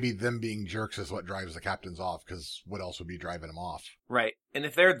I think maybe them being jerks is what drives the captains off, because what else would be driving them off? Right. And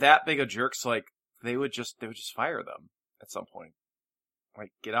if they're that big of jerks, like, they would just fire them at some point.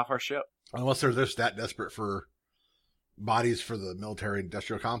 Like, get off our ship. Unless they're just that desperate for bodies for the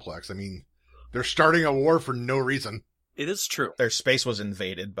military-industrial complex. I mean, they're starting a war for no reason. It is true. Their space was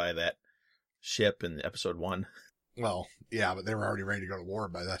invaded by that ship in episode 1. Well, yeah, but they were already ready to go to war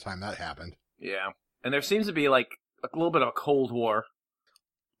by that time that happened. Yeah. And there seems to be, like, a little bit of a Cold War.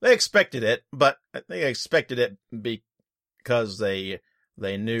 They expected it, but they expected it because they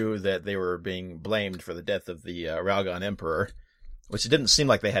knew that they were being blamed for the death of the Ralgon Emperor, which it didn't seem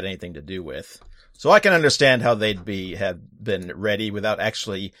like they had anything to do with. So I can understand how they'd have been ready without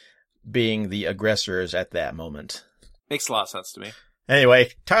actually being the aggressors at that moment. Makes a lot of sense to me. Anyway,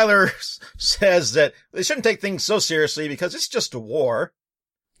 Tyler says that they shouldn't take things so seriously because it's just a war.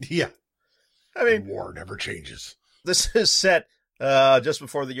 Yeah. I mean, War never changes. this is set just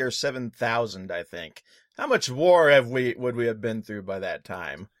before the year 7000, I think. How much war would we have been through by that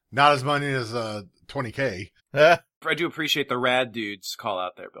time? Not as many as 20K. Huh? I do appreciate the rad dudes call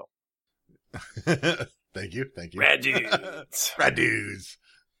out there, Bill. Thank you. Rad dudes. Rad dudes.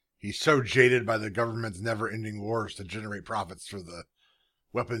 He's so jaded by the government's never-ending wars to generate profits for the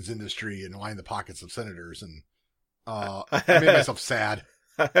weapons industry and line the pockets of senators. And I made myself sad.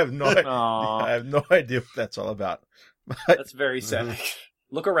 I have no Aw. idea what that's all about. That's very sad.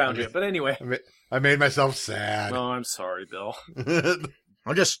 Look around you. But anyway. I made myself sad. Oh, I'm sorry, Bill.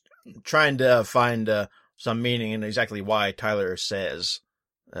 I'm just trying to find some meaning in exactly why Tyler says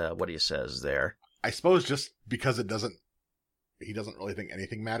what he says there. I suppose just because he doesn't really think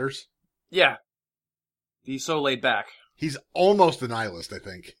anything matters. Yeah. He's so laid back. He's almost a nihilist, I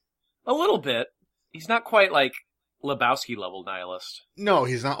think. A little bit. He's not quite like Lebowski level nihilist. No,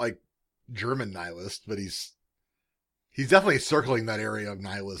 he's not like German nihilist, but he's definitely circling that area of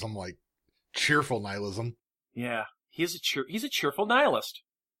nihilism, like cheerful nihilism. Yeah. He's a cheerful nihilist.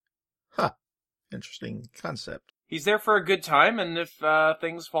 Huh. Interesting concept. He's there for a good time, and if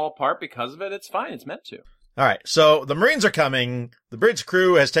things fall apart because of it, it's fine. It's meant to. All right, so the Marines are coming. The bridge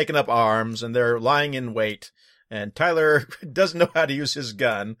crew has taken up arms, and they're lying in wait. And Tyler doesn't know how to use his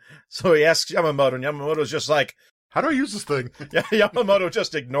gun, so he asks Yamamoto, and Yamamoto's just like, How do I use this thing? Yamamoto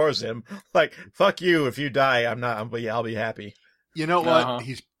just ignores him. Like, fuck you, if you die, I'll be happy. You know what? Uh-huh.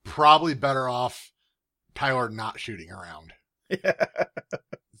 He's probably better off Tyler not shooting around. Yeah.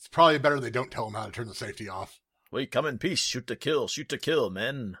 It's probably better they don't tell him how to turn the safety off. We come in peace, shoot to kill,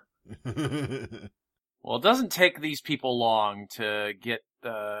 men. Well, it doesn't take these people long to get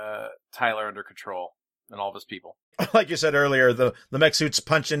Tyler under control and all of his people. Like you said earlier, the mech suits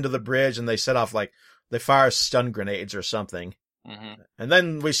punch into the bridge and they set off they fire stun grenades or something. Mm-hmm. And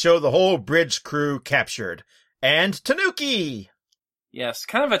then we show the whole bridge crew captured. And Tanuki! Yes,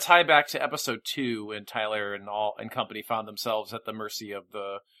 kind of a tie back to episode 2 when Tyler and company found themselves at the mercy of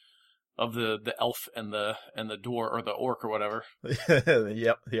the elf and the dwarf or the orc or whatever.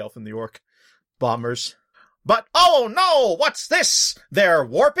 Yep, the elf and the orc bombers. But oh no, what's this? They're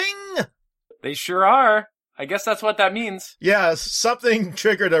warping? They sure are. I guess that's what that means. Yeah, something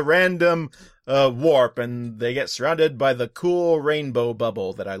triggered a random warp, and they get surrounded by the cool rainbow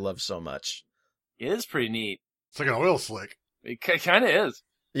bubble that I love so much. It is pretty neat. It's like an oil slick. It kind of is.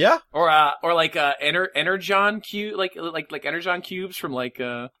 Yeah, or like energon cube, like energon cubes from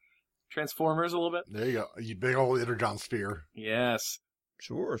Transformers a little bit. There you go, you big old energon sphere. Yes,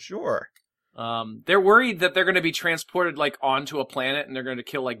 sure. They're worried that they're going to be transported onto a planet and they're going to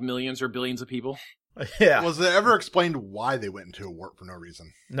kill millions or billions of people. Yeah. Was it ever explained why they went into a warp for no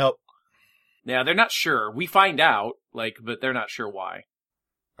reason? Nope. Yeah, they're not sure. We find out, but they're not sure why.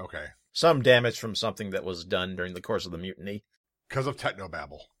 Okay. Some damage from something that was done during the course of the mutiny. Because of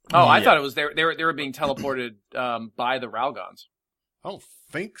technobabble. Oh, I thought it was they were being teleported by the Ralgons. I don't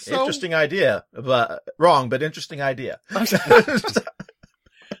think so. Interesting idea, but wrong. But interesting idea.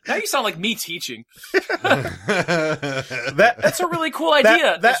 Now you sound like me teaching. That's a really cool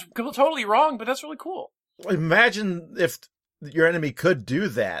idea. That's totally wrong, but that's really cool. Imagine if your enemy could do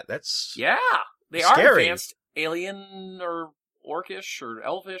that. That's they scary. are advanced alien or orcish or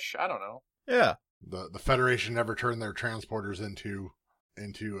elvish. I don't know. Yeah. The Federation never turned their transporters into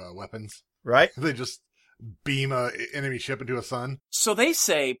weapons. Right? They just beam a enemy ship into a sun. So they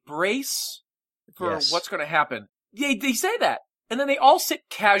say brace for what's going to happen. They say that. And then they all sit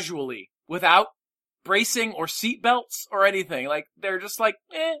casually without bracing or seatbelts or anything. They're just eh.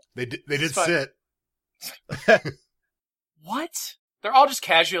 They did sit. What? They're all just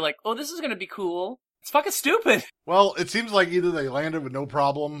casually oh, this is going to be cool. It's fucking stupid. Well, it seems like either they landed with no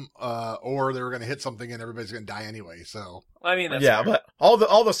problem, or they were going to hit something and everybody's going to die anyway. So I mean, that's fair. But all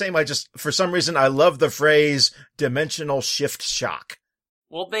the same, for some reason I love the phrase dimensional shift shock.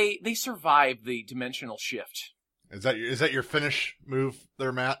 Well, they survived the dimensional shift. Is that your finish move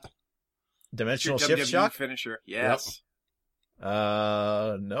there, Matt? Dimensional your shift WWE shock finisher. Yes.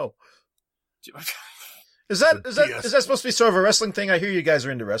 Yep. No. Is that supposed to be sort of a wrestling thing? I hear you guys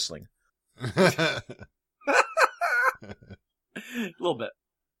are into wrestling. A little bit.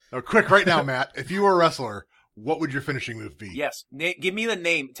 Oh, quick, right now, Matt. If you were a wrestler, what would your finishing move be? Yes. Give me the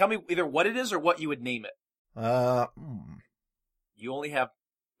name. Tell me either what it is or what you would name it. You only have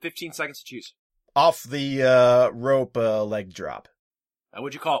 15 seconds to choose. Off the rope leg drop.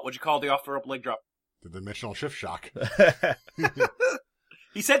 What'd you call it? What'd you call the off the rope leg drop? The dimensional shift shock.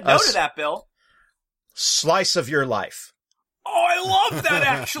 He said no to that, Bill. Slice of your life. Oh, I love that,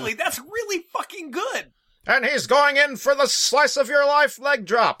 actually. That's really fucking good. And he's going in for the slice of your life leg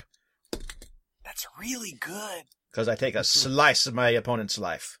drop. That's really good. Because I take a slice of my opponent's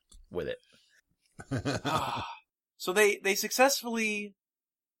life with it. So they successfully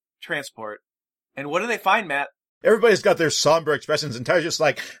transport. And what do they find, Matt? Everybody's got their somber expressions and Tyler's just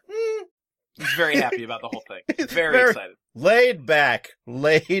He's very happy about the whole thing. Very excited. Laid back.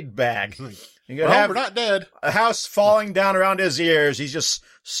 We're not dead. A house falling down around his ears. He's just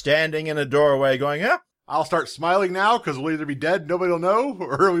standing in a doorway going, yeah. I'll start smiling now because we'll either be dead, nobody will know,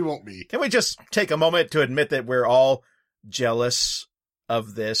 or we won't be. Can we just take a moment to admit that we're all jealous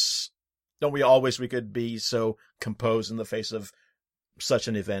of this? Don't we all wish we could be so composed in the face of such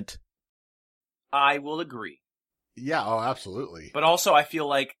an event? I will agree. Yeah, oh, absolutely. But also I feel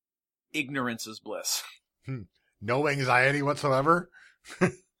like ignorance is bliss. No anxiety whatsoever?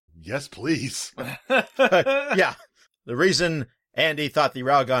 Yes, please. Yeah. The reason Andy thought the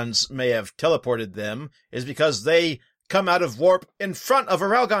Ralgons may have teleported them is because they come out of warp in front of a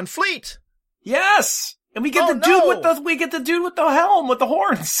Ralgon fleet. Yes! And we get the dude with the helm with the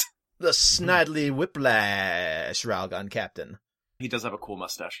horns. The Snidely Whiplash Ralgon captain. He does have a cool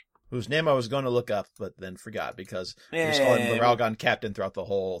mustache. Whose name I was going to look up, but then forgot because we just called him the Ralgon captain throughout the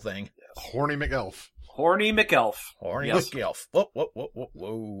whole thing. Horny McElf. Horny McElf. McElf.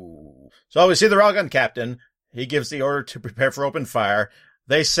 Whoa. So we see the Ralgon captain. He gives the order to prepare for open fire.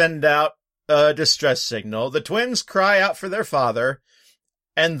 They send out a distress signal. The twins cry out for their father.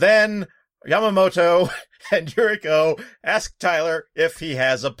 And then Yamamoto and Yuriko ask Tyler if he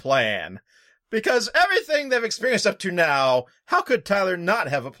has a plan. Because everything they've experienced up to now, how could Tyler not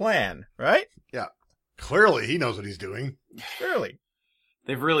have a plan, right? Yeah. Clearly he knows what he's doing. Clearly.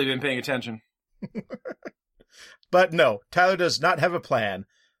 They've really been paying attention. But no, Tyler does not have a plan.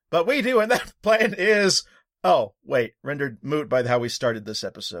 But we do, and that plan is... Oh, wait, rendered moot by how we started this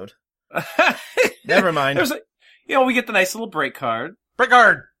episode. Never mind. We get the nice little break card. Break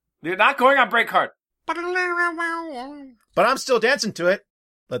card! You're not going on break card. But I'm still dancing to it.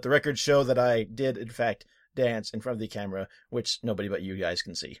 Let the record show that I did, in fact, dance in front of the camera, which nobody but you guys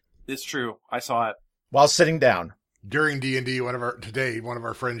can see. It's true. I saw it. While sitting down. During D&D, one of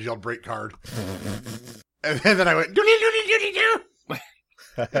our friends yelled break card. And then I went, doodly-doodly-doodly-doo.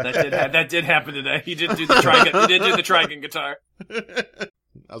 That did happen today. He did do the trigon guitar.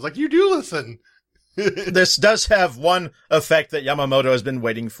 I was like, you do listen. This does have one effect that Yamamoto has been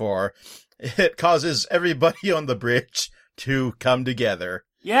waiting for. It causes everybody on the bridge to come together.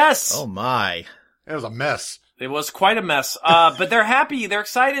 Yes! Oh my. It was a mess. It was quite a mess. But they're happy. They're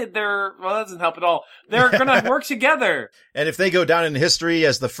excited. Well, that doesn't help at all. They're gonna work together. And if they go down in history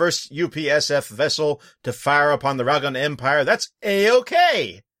as the first UPSF vessel to fire upon the Ragon Empire, that's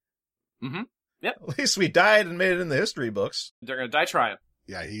A-okay. Mm-hmm. Yep. At least we died and made it in the history books. They're gonna die trying.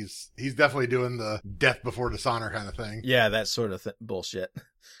 Yeah, he's definitely doing the death before dishonor kind of thing. Yeah, that sort of bullshit.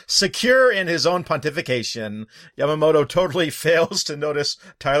 Secure in his own pontification, Yamamoto totally fails to notice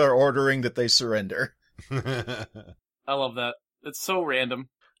Tyler ordering that they surrender. I love that. It's so random.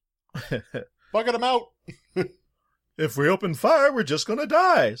 Bucket him out. If we open fire, we're just gonna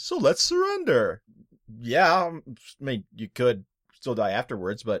die. So let's surrender. Yeah, I mean, you could still die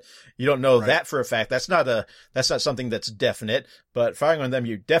afterwards, but you don't know that for a fact. That's not something that's definite, but firing on them,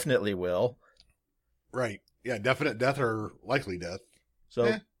 you definitely will. Right. Yeah, definite death or likely death. So,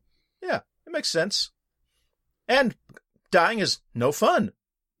 yeah, it makes sense. And dying is no fun.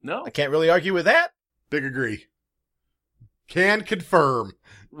 No. I can't really argue with that. Big agree. Can confirm.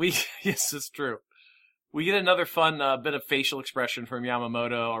 Yes, it's true. We get another fun bit of facial expression from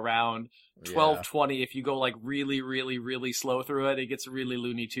Yamamoto around 12:20. If you go like really, really, really slow through it, it gets really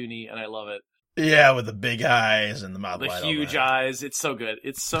Looney Toony, and I love it. Yeah, with the big eyes and the mouth the wide huge open. eyes. It's so good.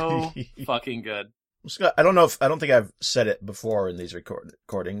 It's so fucking good. I don't think I've said it before in these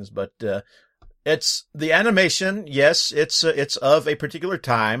recordings, but it's the animation. Yes, it's of a particular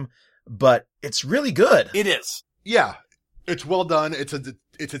time, but it's really good. It is. Yeah, it's well done. It's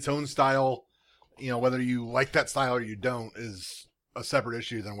its own style. You know, whether you like that style or you don't is a separate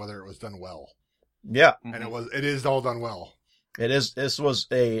issue than whether it was done well. Yeah, and it is all done well. It is. This was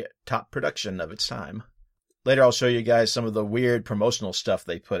a top production of its time. Later, I'll show you guys some of the weird promotional stuff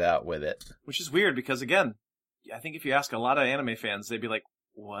they put out with it. Which is weird because, again, I think if you ask a lot of anime fans, they'd be like,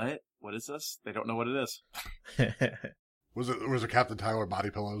 "What? What is this?" They don't know what it is. Was it Captain Tyler body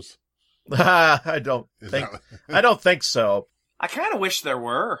pillows? I don't think so. I kind of wish there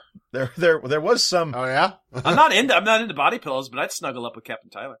were. There was some. Oh yeah. I'm not into body pillows, but I'd snuggle up with Captain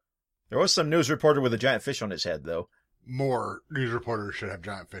Tyler. There was some news reporter with a giant fish on his head, though. More news reporters should have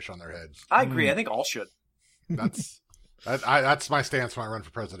giant fish on their heads. I agree. I think all should. That's my stance when I run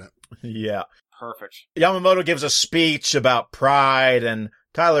for president. Yeah. Perfect. Yamamoto gives a speech about pride, and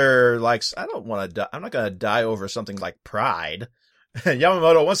Tyler likes, I don't want to die. I'm not going to die over something like pride.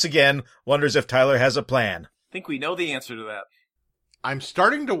 Yamamoto once again wonders if Tyler has a plan. I think we know the answer to that. I'm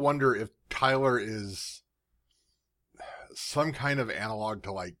starting to wonder if Tyler is some kind of analog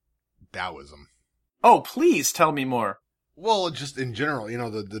to like Taoism. Oh, please tell me more. Well, just in general,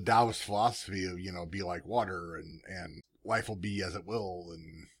 the Taoist philosophy of, be like water and life will be as it will.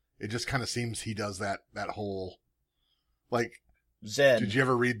 And it just kind of seems he does that whole, like, Zen. Did you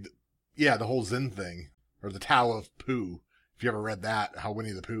ever read, the whole Zen thing or the Tao of Pooh? If you ever read that, how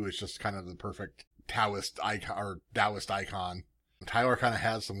Winnie the Pooh is just kind of the perfect Taoist icon or Taoist icon. Tyler kind of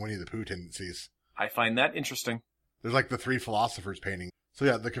has some Winnie the Pooh tendencies. I find that interesting. There's like the three philosophers painting. So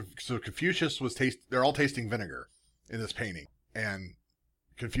yeah, so Confucius they're all tasting vinegar in this painting. And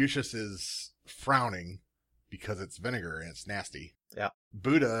Confucius is frowning because it's vinegar and it's nasty. Yeah.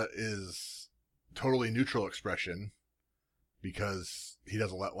 Buddha is totally neutral expression because he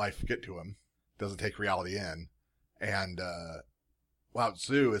doesn't let life get to him, doesn't take reality in. And Lao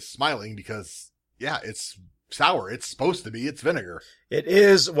Tzu is smiling because, it's sour. It's supposed to be. It's vinegar. It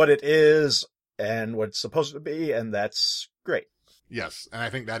is what it is and what it's supposed to be, and that's great. Yes, and I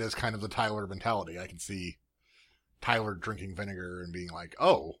think that is kind of the Tyler mentality. I can see Tyler drinking vinegar and being like,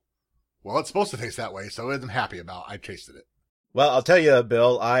 oh, well, it's supposed to taste that way, so I'm happy about I tasted it. Well, I'll tell you,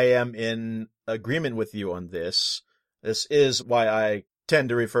 Bill, I am in agreement with you on this. This is why I tend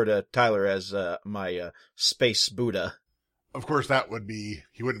to refer to Tyler as my space Buddha. Of course, he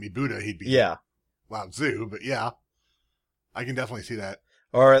wouldn't be Buddha, he'd be Lao Tzu, but I can definitely see that.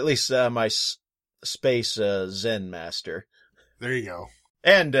 Or at least my space Zen master. There you go.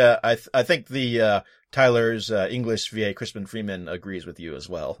 And I think the Tyler's English VA Crispin Freeman agrees with you as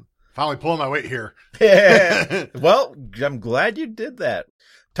well. Finally pulling my weight here. Well, I'm glad you did that.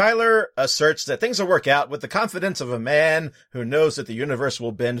 Tyler asserts that things will work out with the confidence of a man who knows that the universe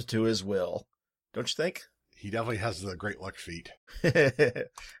will bend to his will. Don't you think? He definitely has the great luck feat.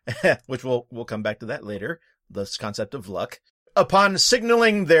 Which we'll come back to that later. This concept of luck. Upon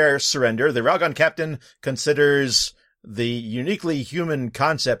signaling their surrender, the Ralgon captain considers the uniquely human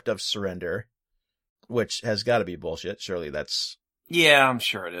concept of surrender, which has got to be bullshit. Surely that's... Yeah, I'm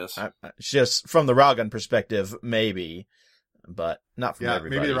sure it is. Just from the Ralgon perspective, maybe, but not from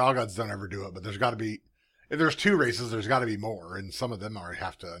everybody. Maybe the Ralgons don't ever do it, but there's got to be... If there's two races, there's got to be more, and some of them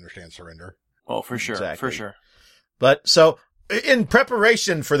have to understand surrender. Oh, for sure, Exactly. for sure. But so, in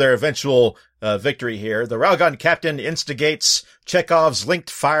preparation for their eventual victory here, the Ralgon captain instigates Chekhov's linked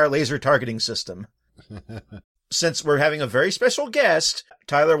fire laser targeting system. Since we're having a very special guest,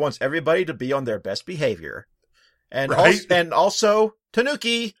 Tyler wants everybody to be on their best behavior. And, Right? also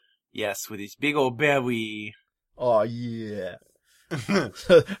Tanuki. Yes, with his big old belly. Oh, yeah.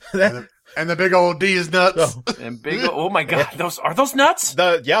 And the big old D is nuts. And big oh my god, are those nuts?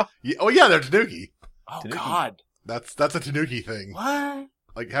 Yeah. Oh yeah, they're Tanuki. Oh Tanuki. god. That's a Tanuki thing. What?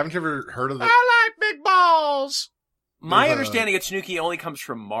 Like, haven't you ever heard of the... I like big balls. My There's a- understanding of Tanuki only comes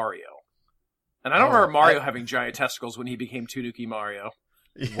from Mario. And I don't remember Mario having giant testicles when he became Tanuki Mario.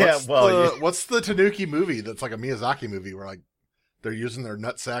 Yeah, What's the Tanuki movie that's like a Miyazaki movie where, like, they're using their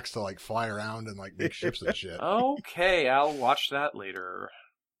nut sacks to, like, fly around and, like, make ships and shit? Okay, I'll watch that later.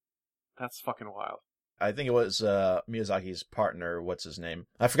 That's fucking wild. I think it was Miyazaki's partner. What's his name?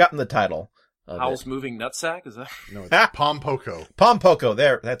 I've forgotten the title. Of Howl's it. Moving Nutsack? Is that No, it's Pom Poko. Pom Poko.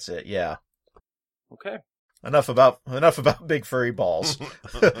 There, that's it. Yeah. okay? Enough about big furry balls.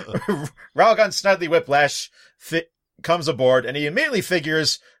 Ralgon Snidely Whiplash comes aboard, and he immediately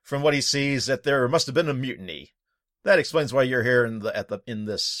figures from what he sees that there must have been a mutiny. That explains why you're here in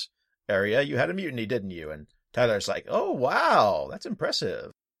this area. You had a mutiny, didn't you? And Tyler's like, "Oh wow, that's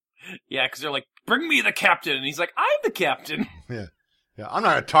impressive." Yeah, because they're like, "Bring me the captain," and he's like, "I'm the captain." Yeah, I'm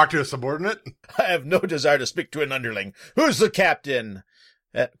not going to talk to a subordinate. I have no desire to speak to an underling. Who's the captain?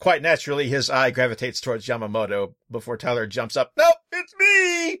 Quite naturally, his eye gravitates towards Yamamoto before Tyler jumps up. No, it's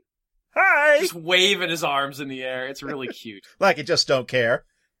me! Hi! Just waving his arms in the air. It's really cute. Like he just don't care.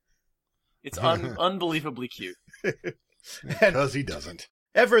 It's unbelievably cute. Because he doesn't.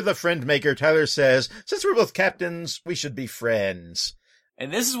 Ever the friend maker, Tyler says, since we're both captains, we should be friends.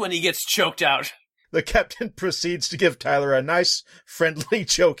 And this is when he gets choked out. The captain proceeds to give Tyler a nice, friendly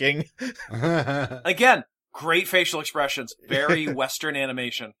choking. Again, great facial expressions. Very Western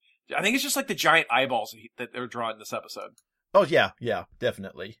animation. I think it's just like the giant eyeballs that they're drawing in this episode. Oh, yeah,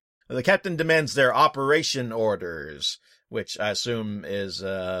 definitely. The captain demands their operation orders, which I assume is,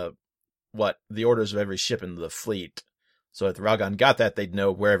 the orders of every ship in the fleet. So if the Ralgon got that, they'd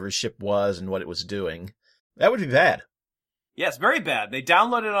know where every ship was and what it was doing. That would be bad. Yeah, it's very bad. They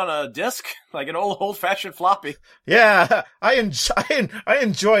download it on a disc, like an old-fashioned floppy. Yeah, I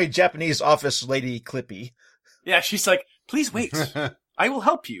enjoy Japanese office lady Clippy. Yeah, she's like, please wait. I will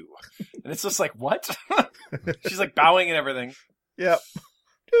help you. And it's just like, what? She's like bowing and everything. Yep.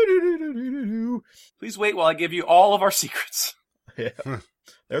 Please wait while I give you all of our secrets. Yeah.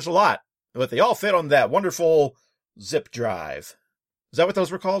 There's a lot, but they all fit on that wonderful zip drive. Is that what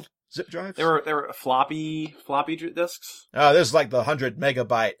those were called? Zip drives? They were floppy disks. There's like the 100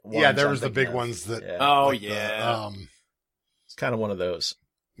 megabyte ones. Yeah, there was the I'm thinking big of. ones that... Yeah. Oh, like yeah. It's kind of one of those.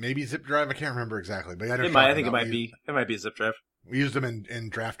 Maybe zip drive? I can't remember exactly. But yeah, I think it might be a zip drive. We used them in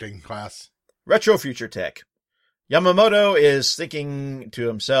drafting class. Retro future tech. Yamamoto is thinking to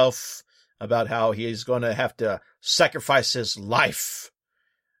himself about how he's going to have to sacrifice his life.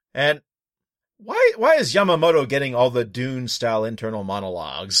 And why is Yamamoto getting all the Dune-style internal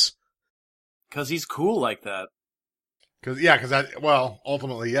monologues? Because he's cool like that.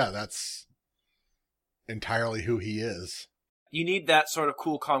 Ultimately, yeah, that's entirely who he is. You need that sort of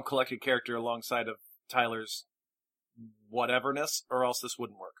cool, calm, collected character alongside of Tyler's whateverness, or else this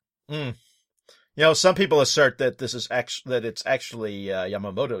wouldn't work. Mm. You know, some people assert that it's actually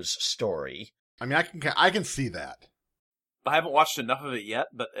Yamamoto's story. I mean, I can see that. I haven't watched enough of it yet,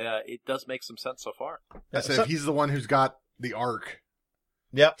 but it does make some sense so far. I said if he's the one who's got the arc.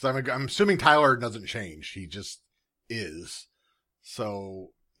 Yep. So I'm assuming Tyler doesn't change. He just is.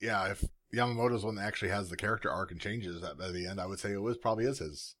 So, yeah, if Yamamoto's one that actually has the character arc and changes that by the end, I would say probably is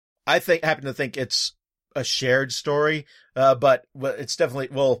his. I happen to think it's a shared story, but it's definitely,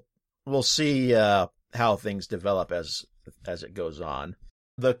 we'll see how things develop as it goes on.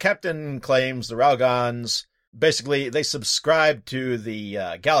 The captain claims the Ralgons Basically, they subscribe to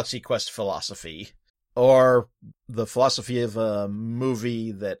the Galaxy Quest philosophy, or the philosophy of a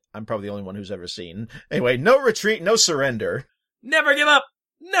movie that I'm probably the only one who's ever seen. Anyway, no retreat, no surrender. Never give up!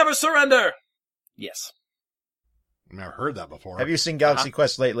 Never surrender! Yes. I've never heard that before. Have you seen Galaxy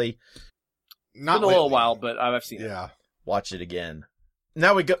Quest lately? Not Been a little lately. while, but I've seen it. Yeah. Watch it again.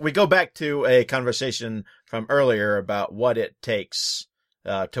 Now we go back to a conversation from earlier about what it takes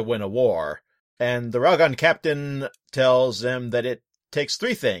to win a war. And the Railgun captain tells them that it takes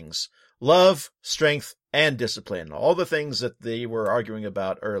 3 things: love, strength, and discipline. All the things that they were arguing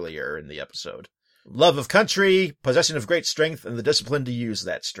about earlier in the episode. Love of country, possession of great strength, and the discipline to use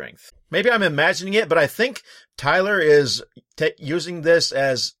that strength. Maybe I'm imagining it, but I think Tyler is using this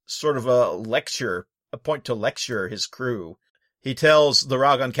as sort of a point to lecture his crew. He tells the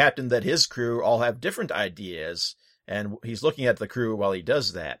Railgun captain that his crew all have different ideas, and he's looking at the crew while he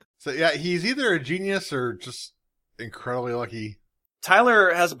does that. So yeah, he's either a genius or just incredibly lucky.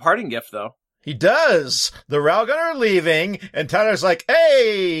 Tyler has a parting gift, though. He does! The Railgun are leaving, and Tyler's like,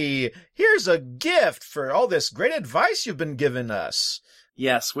 hey, here's a gift for all this great advice you've been giving us.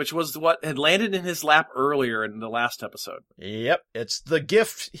 Yes, which was what had landed in his lap earlier in the last episode. Yep, it's the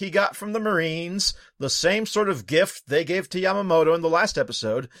gift he got from the Marines, the same sort of gift they gave to Yamamoto in the last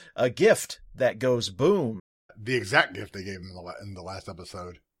episode, a gift that goes boom. The exact gift they gave him in the last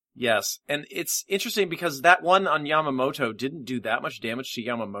episode. Yes, and it's interesting because that one on Yamamoto didn't do that much damage to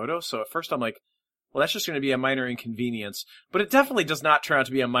Yamamoto, so at first I'm like, well, that's just going to be a minor inconvenience. But it definitely does not turn out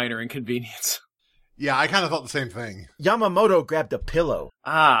to be a minor inconvenience. Yeah, I kind of thought the same thing. Yamamoto grabbed a pillow.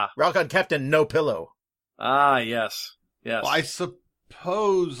 Ah. Railgun captain, no pillow. Ah, yes. Yes. Well, I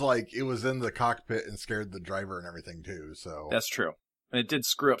suppose, like, it was in the cockpit and scared the driver and everything, too, so... That's true. And it did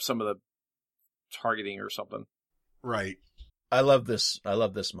screw up some of the targeting or something. Right. I love this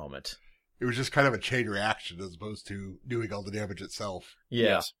moment. It was just kind of a chain reaction as opposed to doing all the damage itself. Yeah.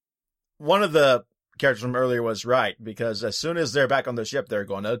 Yes. One of the characters from earlier was right, because as soon as they're back on the ship, they're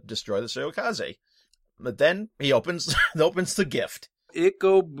going to destroy the Tsuyokaze. But then he opens the gift. It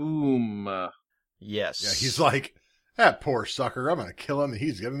go boom. Yes. Yeah, he's like, that poor sucker, I'm going to kill him and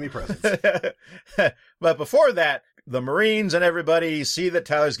he's giving me presents. But before that, the Marines and everybody see that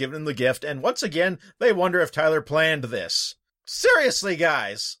Tyler's given him the gift, and once again, they wonder if Tyler planned this. Seriously,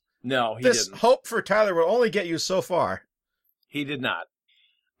 guys. No, he this didn't. hope for Tyler will only get you so far. He did not.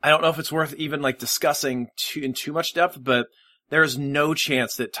 I don't know if it's worth even like discussing in too much depth, but there's no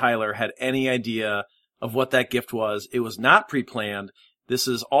chance that Tyler had any idea of what that gift was. It was not pre-planned. This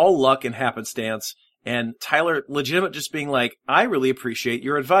is all luck and happenstance. And Tyler legitimate just being like, I really appreciate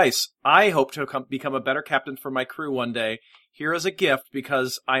your advice. I hope to become a better captain for my crew one day. Here is a gift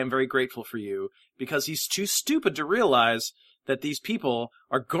because I am very grateful for you. Because he's too stupid to realize that these people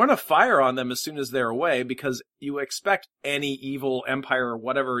are going to fire on them as soon as they're away, because you expect any evil empire or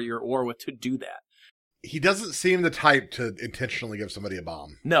whatever you're at war with to do that. He doesn't seem the type to intentionally give somebody a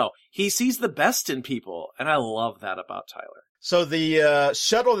bomb. No, he sees the best in people, and I love that about Tyler. So the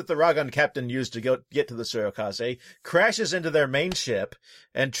shuttle that the Railgun captain used to get to the Tsuyokaze crashes into their main ship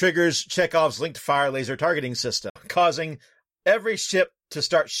and triggers Chekhov's linked fire laser targeting system, causing every ship to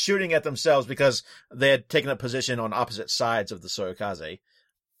start shooting at themselves because they had taken a position on opposite sides of the Tsuyokaze.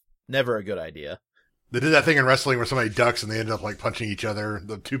 Never a good idea. They did that thing in wrestling where somebody ducks and they end up like punching each other.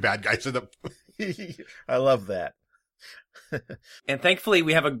 The two bad guys end up. I love that. And thankfully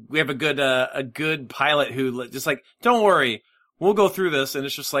we have a good pilot who just like, don't worry, we'll go through this, and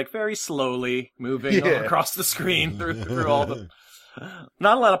it's just like very slowly moving all across the screen through all the.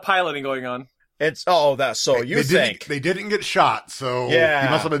 Not a lot of piloting going on. It's that's so you think they didn't get shot, so yeah. He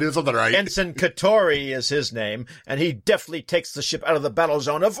must have been doing something right. Ensign Katori is his name, and he definitely takes the ship out of the battle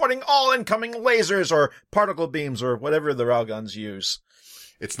zone, avoiding all incoming lasers or particle beams or whatever the railguns use.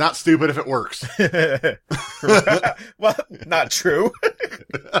 It's not stupid if it works. Well, not true.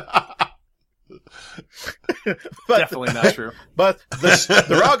 Definitely not true. But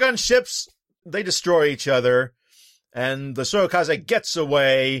the railgun ships, they destroy each other, and the Tsuyokaze gets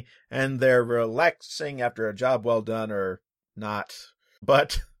away, and they're relaxing after a job well done, or not.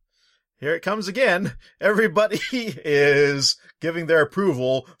 But here it comes again. Everybody is giving their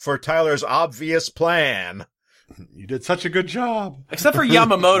approval for Tyler's obvious plan. You did such a good job. Except for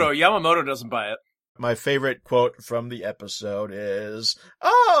Yamamoto. Yamamoto doesn't buy it. My favorite quote from the episode is,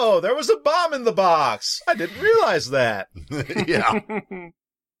 "Oh, there was a bomb in the box. I didn't realize that." Yeah.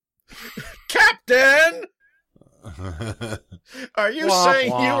 Captain! Are you Wah,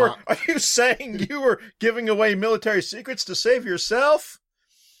 saying wah. you were giving away military secrets to save yourself?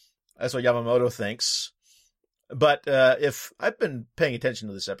 That's what Yamamoto thinks. But if I've been paying attention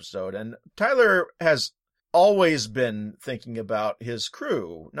to this episode, and Tyler has always been thinking about his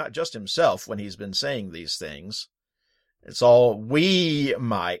crew, not just himself when he's been saying these things. It's all we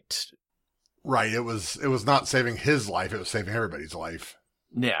might. Right. It was not saving his life. It was saving everybody's life.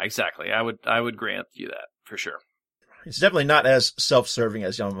 Yeah, exactly. I would grant you that for sure. He's definitely not as self-serving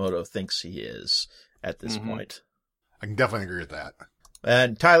as Yamamoto thinks he is at this point. I can definitely agree with that.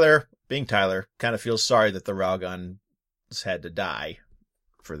 And Tyler, being Tyler, kind of feels sorry that the Raugons had to die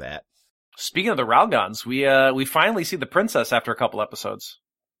for that. Speaking of the Raugons, we finally see the princess after a couple episodes.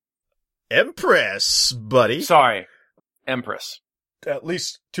 Empress, buddy. Sorry, Empress. At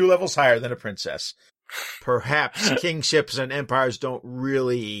least 2 levels higher than a princess. Perhaps kingships and empires don't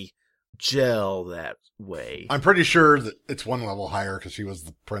really gel that way. I'm pretty sure that it's 1 level higher because she was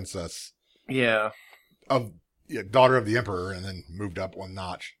the princess. Yeah. Daughter of the emperor, and then moved up 1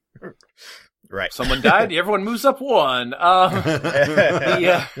 notch. Right. Someone died, everyone moves up 1.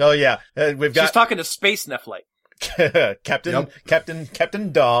 Yeah. Oh, yeah. We've got... She's talking to Space Nephlite.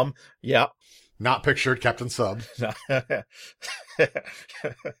 Captain Dom. Yeah. Not pictured Captain Sub.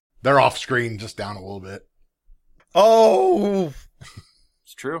 They're off screen, just down a little bit. Oh!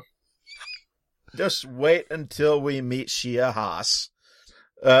 It's true. Just wait until we meet Shia Haas.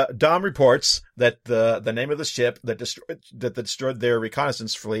 Dom reports that the name of the ship that destroyed their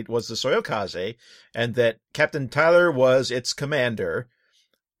reconnaissance fleet was the Soyokaze, and that Captain Tyler was its commander.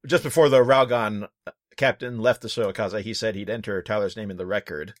 Just before the Raugon captain left the Soyokaze, he said he'd enter Tyler's name in the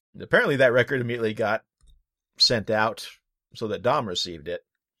record. Apparently that record immediately got sent out so that Dom received it.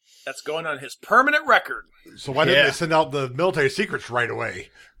 That's going on his permanent record. So why didn't they send out the military secrets right away?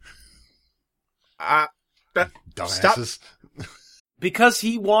 Dumbasses. Stop. Because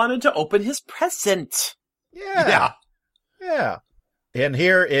he wanted to open his present. Yeah. And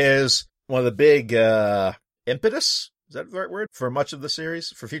here is one of the big impetus, is that the right word, for much of the series,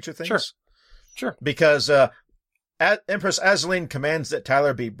 for future things? Sure. Because Empress Azaleen commands that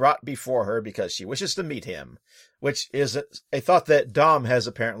Tyler be brought before her because she wishes to meet him, which is a thought that Dom has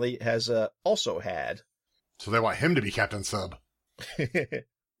also had. So they want him to be Captain Sub.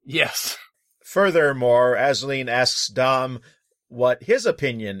 Yes. Furthermore, Azaleen asks Dom what his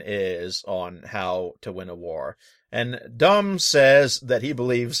opinion is on how to win a war. And Dom says that he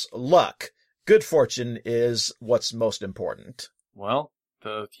believes luck, good fortune, is what's most important. Well,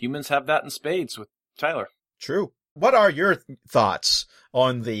 the humans have that in spades with Tyler. True. What are your thoughts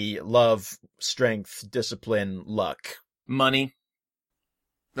on the love, strength, discipline, luck? Money.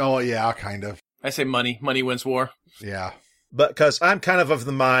 Oh, yeah, kind of. I say money. Money wins war. Yeah. But because I'm kind of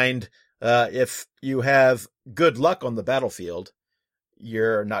the mind, if you have good luck on the battlefield,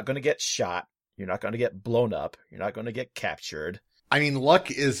 you're not going to get shot. You're not going to get blown up. You're not going to get captured. I mean, luck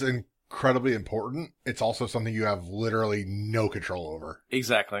is incredibly important. It's also something you have literally no control over.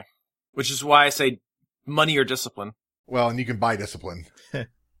 Exactly. Which is why I say money or discipline. Well, and you can buy discipline.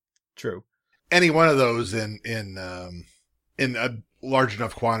 True. Any one of those in large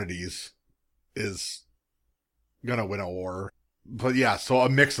enough quantities is gonna win a war. But yeah, so a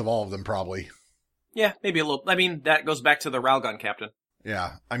mix of all of them probably. Yeah, maybe a little. I mean, that goes back to the Railgun captain.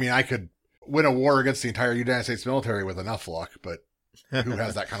 Yeah, I mean, I could win a war against the entire United States military with enough luck, but who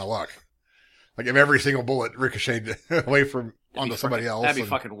has that kind of luck? Like if every single bullet ricocheted away from onto somebody else. That'd be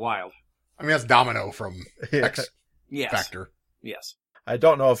fucking wild. I mean, that's Domino from X Yes. Factor. Yes. I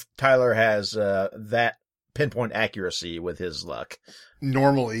don't know if Tyler has that pinpoint accuracy with his luck.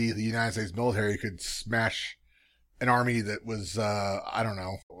 Normally, the United States military could smash an army that was, I don't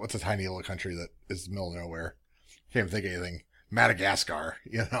know, what's a tiny little country that is in the middle of nowhere? Can't even think of anything. Madagascar,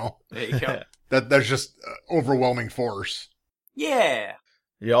 you know? There you go. There's just overwhelming force. Yeah.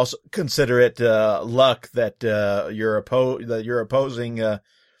 You also consider it luck that your opposing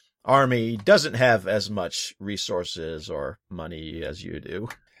army doesn't have as much resources or money as you do.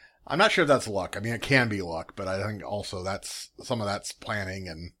 I'm not sure if that's luck. I mean, it can be luck, but I think also some of that's planning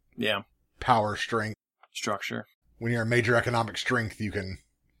and power strength. Structure. When you're a major economic strength, you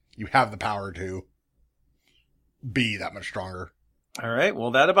have the power to be that much stronger. All right.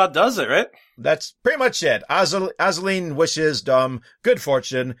 Well, that about does it, right? That's pretty much it. Azaleen wishes Dom good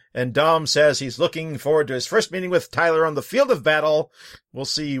fortune, and Dom says he's looking forward to his first meeting with Tyler on the field of battle. We'll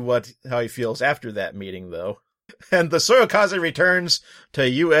see how he feels after that meeting, though. And the Soyokaze returns to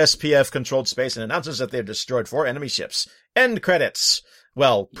USPF-controlled space and announces that they've destroyed 4 enemy ships. End credits.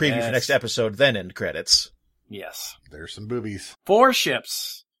 Well, preview for next episode, then end credits. Yes. There's some boobies. 4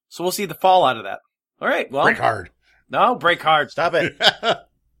 ships. So we'll see the fallout of that. All right. Well, break hard. No, break hard. Stop it. All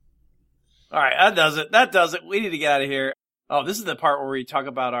right. That does it. That does it. We need to get out of here. Oh, this is the part where we talk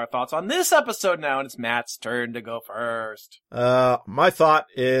about our thoughts on this episode now, and it's Matt's turn to go first. My thought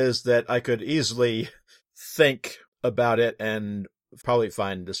is that I could easily think about it and probably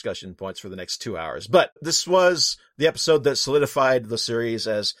find discussion points for the next 2 hours. But this was the episode that solidified the series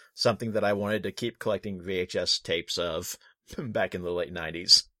as something that I wanted to keep collecting VHS tapes of back in the late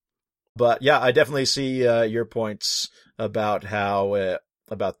 90s. But yeah, I definitely see your points about how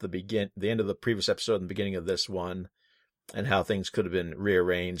about the end of the previous episode and the beginning of this one, and how things could have been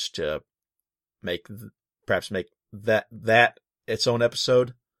rearranged to perhaps make that its own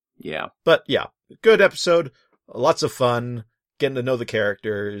episode. Yeah. But yeah, good episode, lots of fun, getting to know the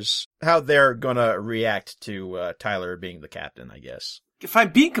characters, how they're gonna react to Tyler being the captain, I guess. If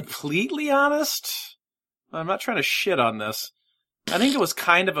I'm being completely honest, I'm not trying to shit on this. I think it was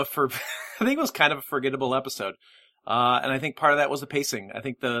kind of a forgettable episode. And I think part of that was the pacing. I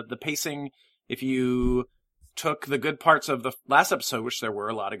think the pacing, if you took the good parts of the last episode, which there were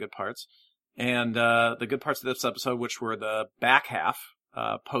a lot of good parts, and the good parts of this episode, which were the back half,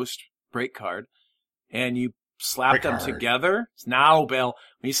 post break card, and you slap them together. Now, Bill,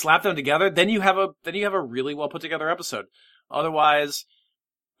 when you slap them together, then you have a really well put together episode. Otherwise,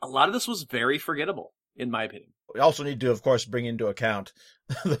 a lot of this was very forgettable, in my opinion. We also need to, of course, bring into account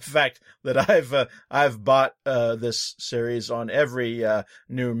the fact that I've bought this series on every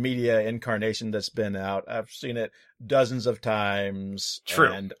new media incarnation that's been out. I've seen it dozens of times. True.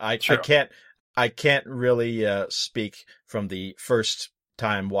 And I can't really speak from the first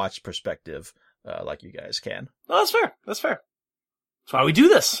time watch perspective like you guys can. No, that's fair. That's fair. That's why we do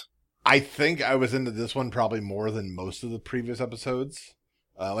this. I think I was into this one probably more than most of the previous episodes.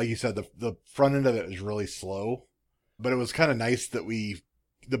 Like you said, the front end of it was really slow, but it was kind of nice that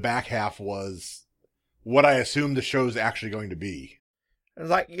the back half was what I assumed the show's actually going to be.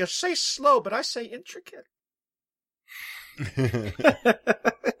 Like, you say slow, but I say intricate.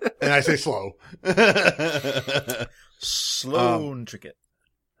 And I say slow. Slow, intricate.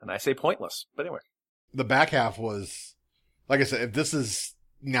 And I say pointless. But anyway. The back half was, like I said, if this is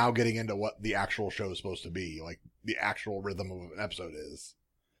now getting into what the actual show is supposed to be, like the actual rhythm of an episode is,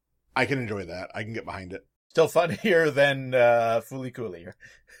 I can enjoy that. I can get behind it. Still funnier than Fooly Cooly.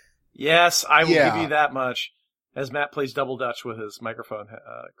 Yes, I will give you that much. As Matt plays double dutch with his microphone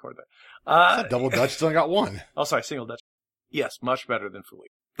cord there. Double dutch, still got one. Oh, sorry, single dutch. Yes, much better than Fooly.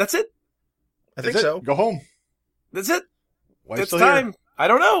 That's it. I think so. Go home. That's it. Wife's It's time. Here. I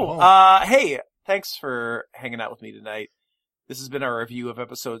don't know. Hey, thanks for hanging out with me tonight. This has been our review of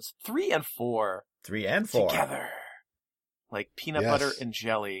episodes 3 and 4. 3 and 4. Together. Like peanut butter and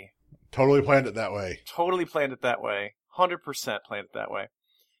jelly. Totally planned it that way. 100% planned it that way.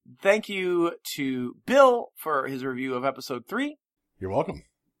 Thank you to Bill for his review of episode 3. You're welcome.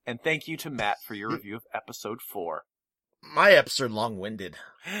 And thank you to Matt for your review of episode 4. My eps are long-winded.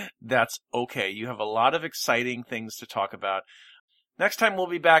 That's okay. You have a lot of exciting things to talk about. Next time we'll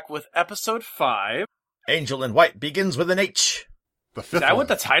be back with episode 5. Angel in White begins with an H. The 5th Is that one. what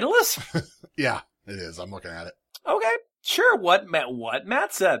the title is? Yeah, it is. I'm looking at it. Okay, sure. What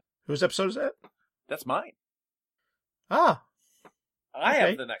Matt said. Whose episode is that? That's mine. Ah. I Okay.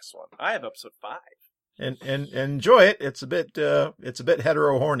 have the next one. I have episode 5. And enjoy it. It's a bit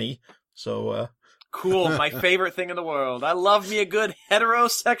hetero horny. So Cool. My favorite thing in the world. I love me a good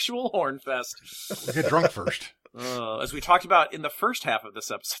heterosexual horn fest. We'll get drunk first. As we talked about in the first half of this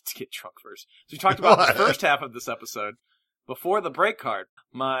episode, to get drunk first. As we talked about in the first half of this episode, before the break card,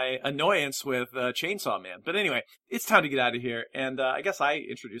 my annoyance with Chainsaw Man. But anyway, it's time to get out of here. And I guess I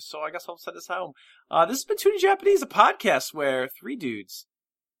introduced, so I guess I'll send us home. This has been Tuning Japanese, a podcast where 3 dudes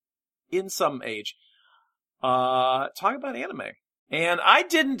in some age talk about anime. And I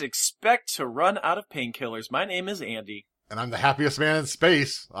didn't expect to run out of painkillers. My name is Andy. And I'm the happiest man in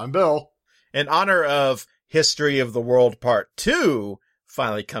space. I'm Bill. in honor of History of the World Part 2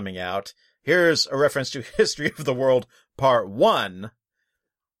 finally coming out, here's a reference to History of the World Part 1.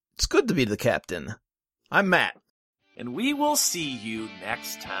 It's good to be the captain. I'm Matt. And we will see you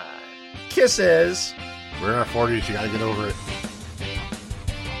next time. Kisses. We're in our 40s. You gotta get over it.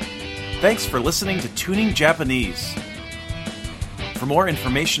 Thanks for listening to Tuning Japanese. For more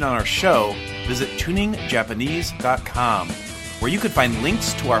information on our show, visit tuningjapanese.com, where you can find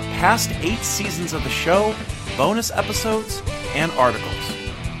links to our past 8 seasons of the show, bonus episodes, and articles.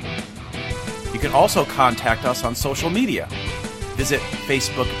 You can also contact us on social media. Visit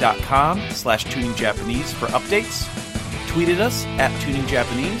facebook.com/tuningjapanese for updates, tweet at us at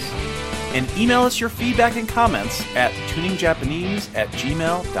tuningjapanese, and email us your feedback and comments at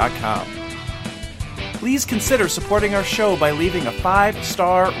tuningjapanese@gmail.com. Please consider supporting our show by leaving a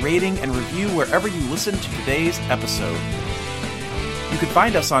 5-star rating and review wherever you listen to today's episode. You can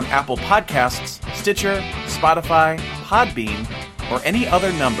find us on Apple Podcasts, Stitcher, Spotify, Podbean, or any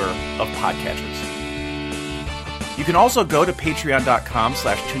other number of podcatchers. You can also go to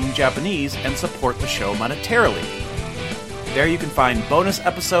patreon.com/tuningjapanese and support the show monetarily. There you can find bonus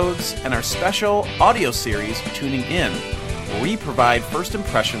episodes and our special audio series, Tuning In, where we provide first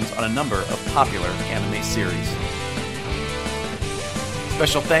impressions on a number of popular anime series.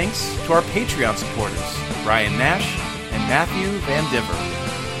 Special thanks to our Patreon supporters, Brian Nash and Matthew Van Diver.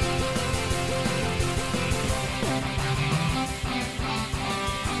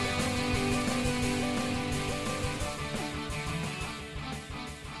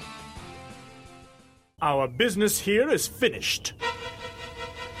 Our business here is finished.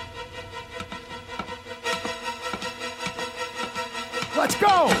 Let's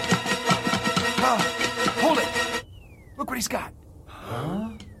go! Hold it! Look what he's got. Huh?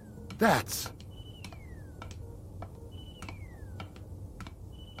 That's...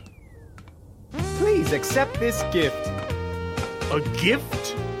 Please accept this gift. A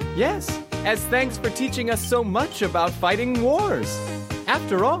gift? Yes, as thanks for teaching us so much about fighting wars.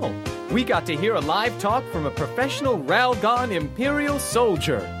 After all, we got to hear a live talk from a professional Ralgon Imperial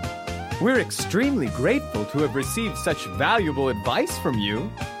soldier. We're extremely grateful to have received such valuable advice from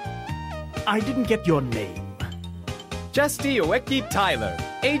you. I didn't get your name. Justy Oweki Tyler,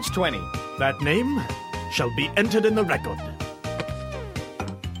 age 20. That name shall be entered in the record.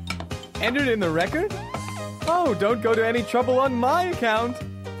 Entered in the record? Oh, don't go to any trouble on my account.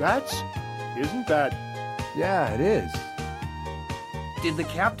 Isn't that? Yeah, it is. Did the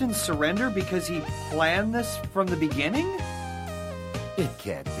captain surrender because he planned this from the beginning? It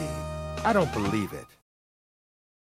can't be. I don't believe it.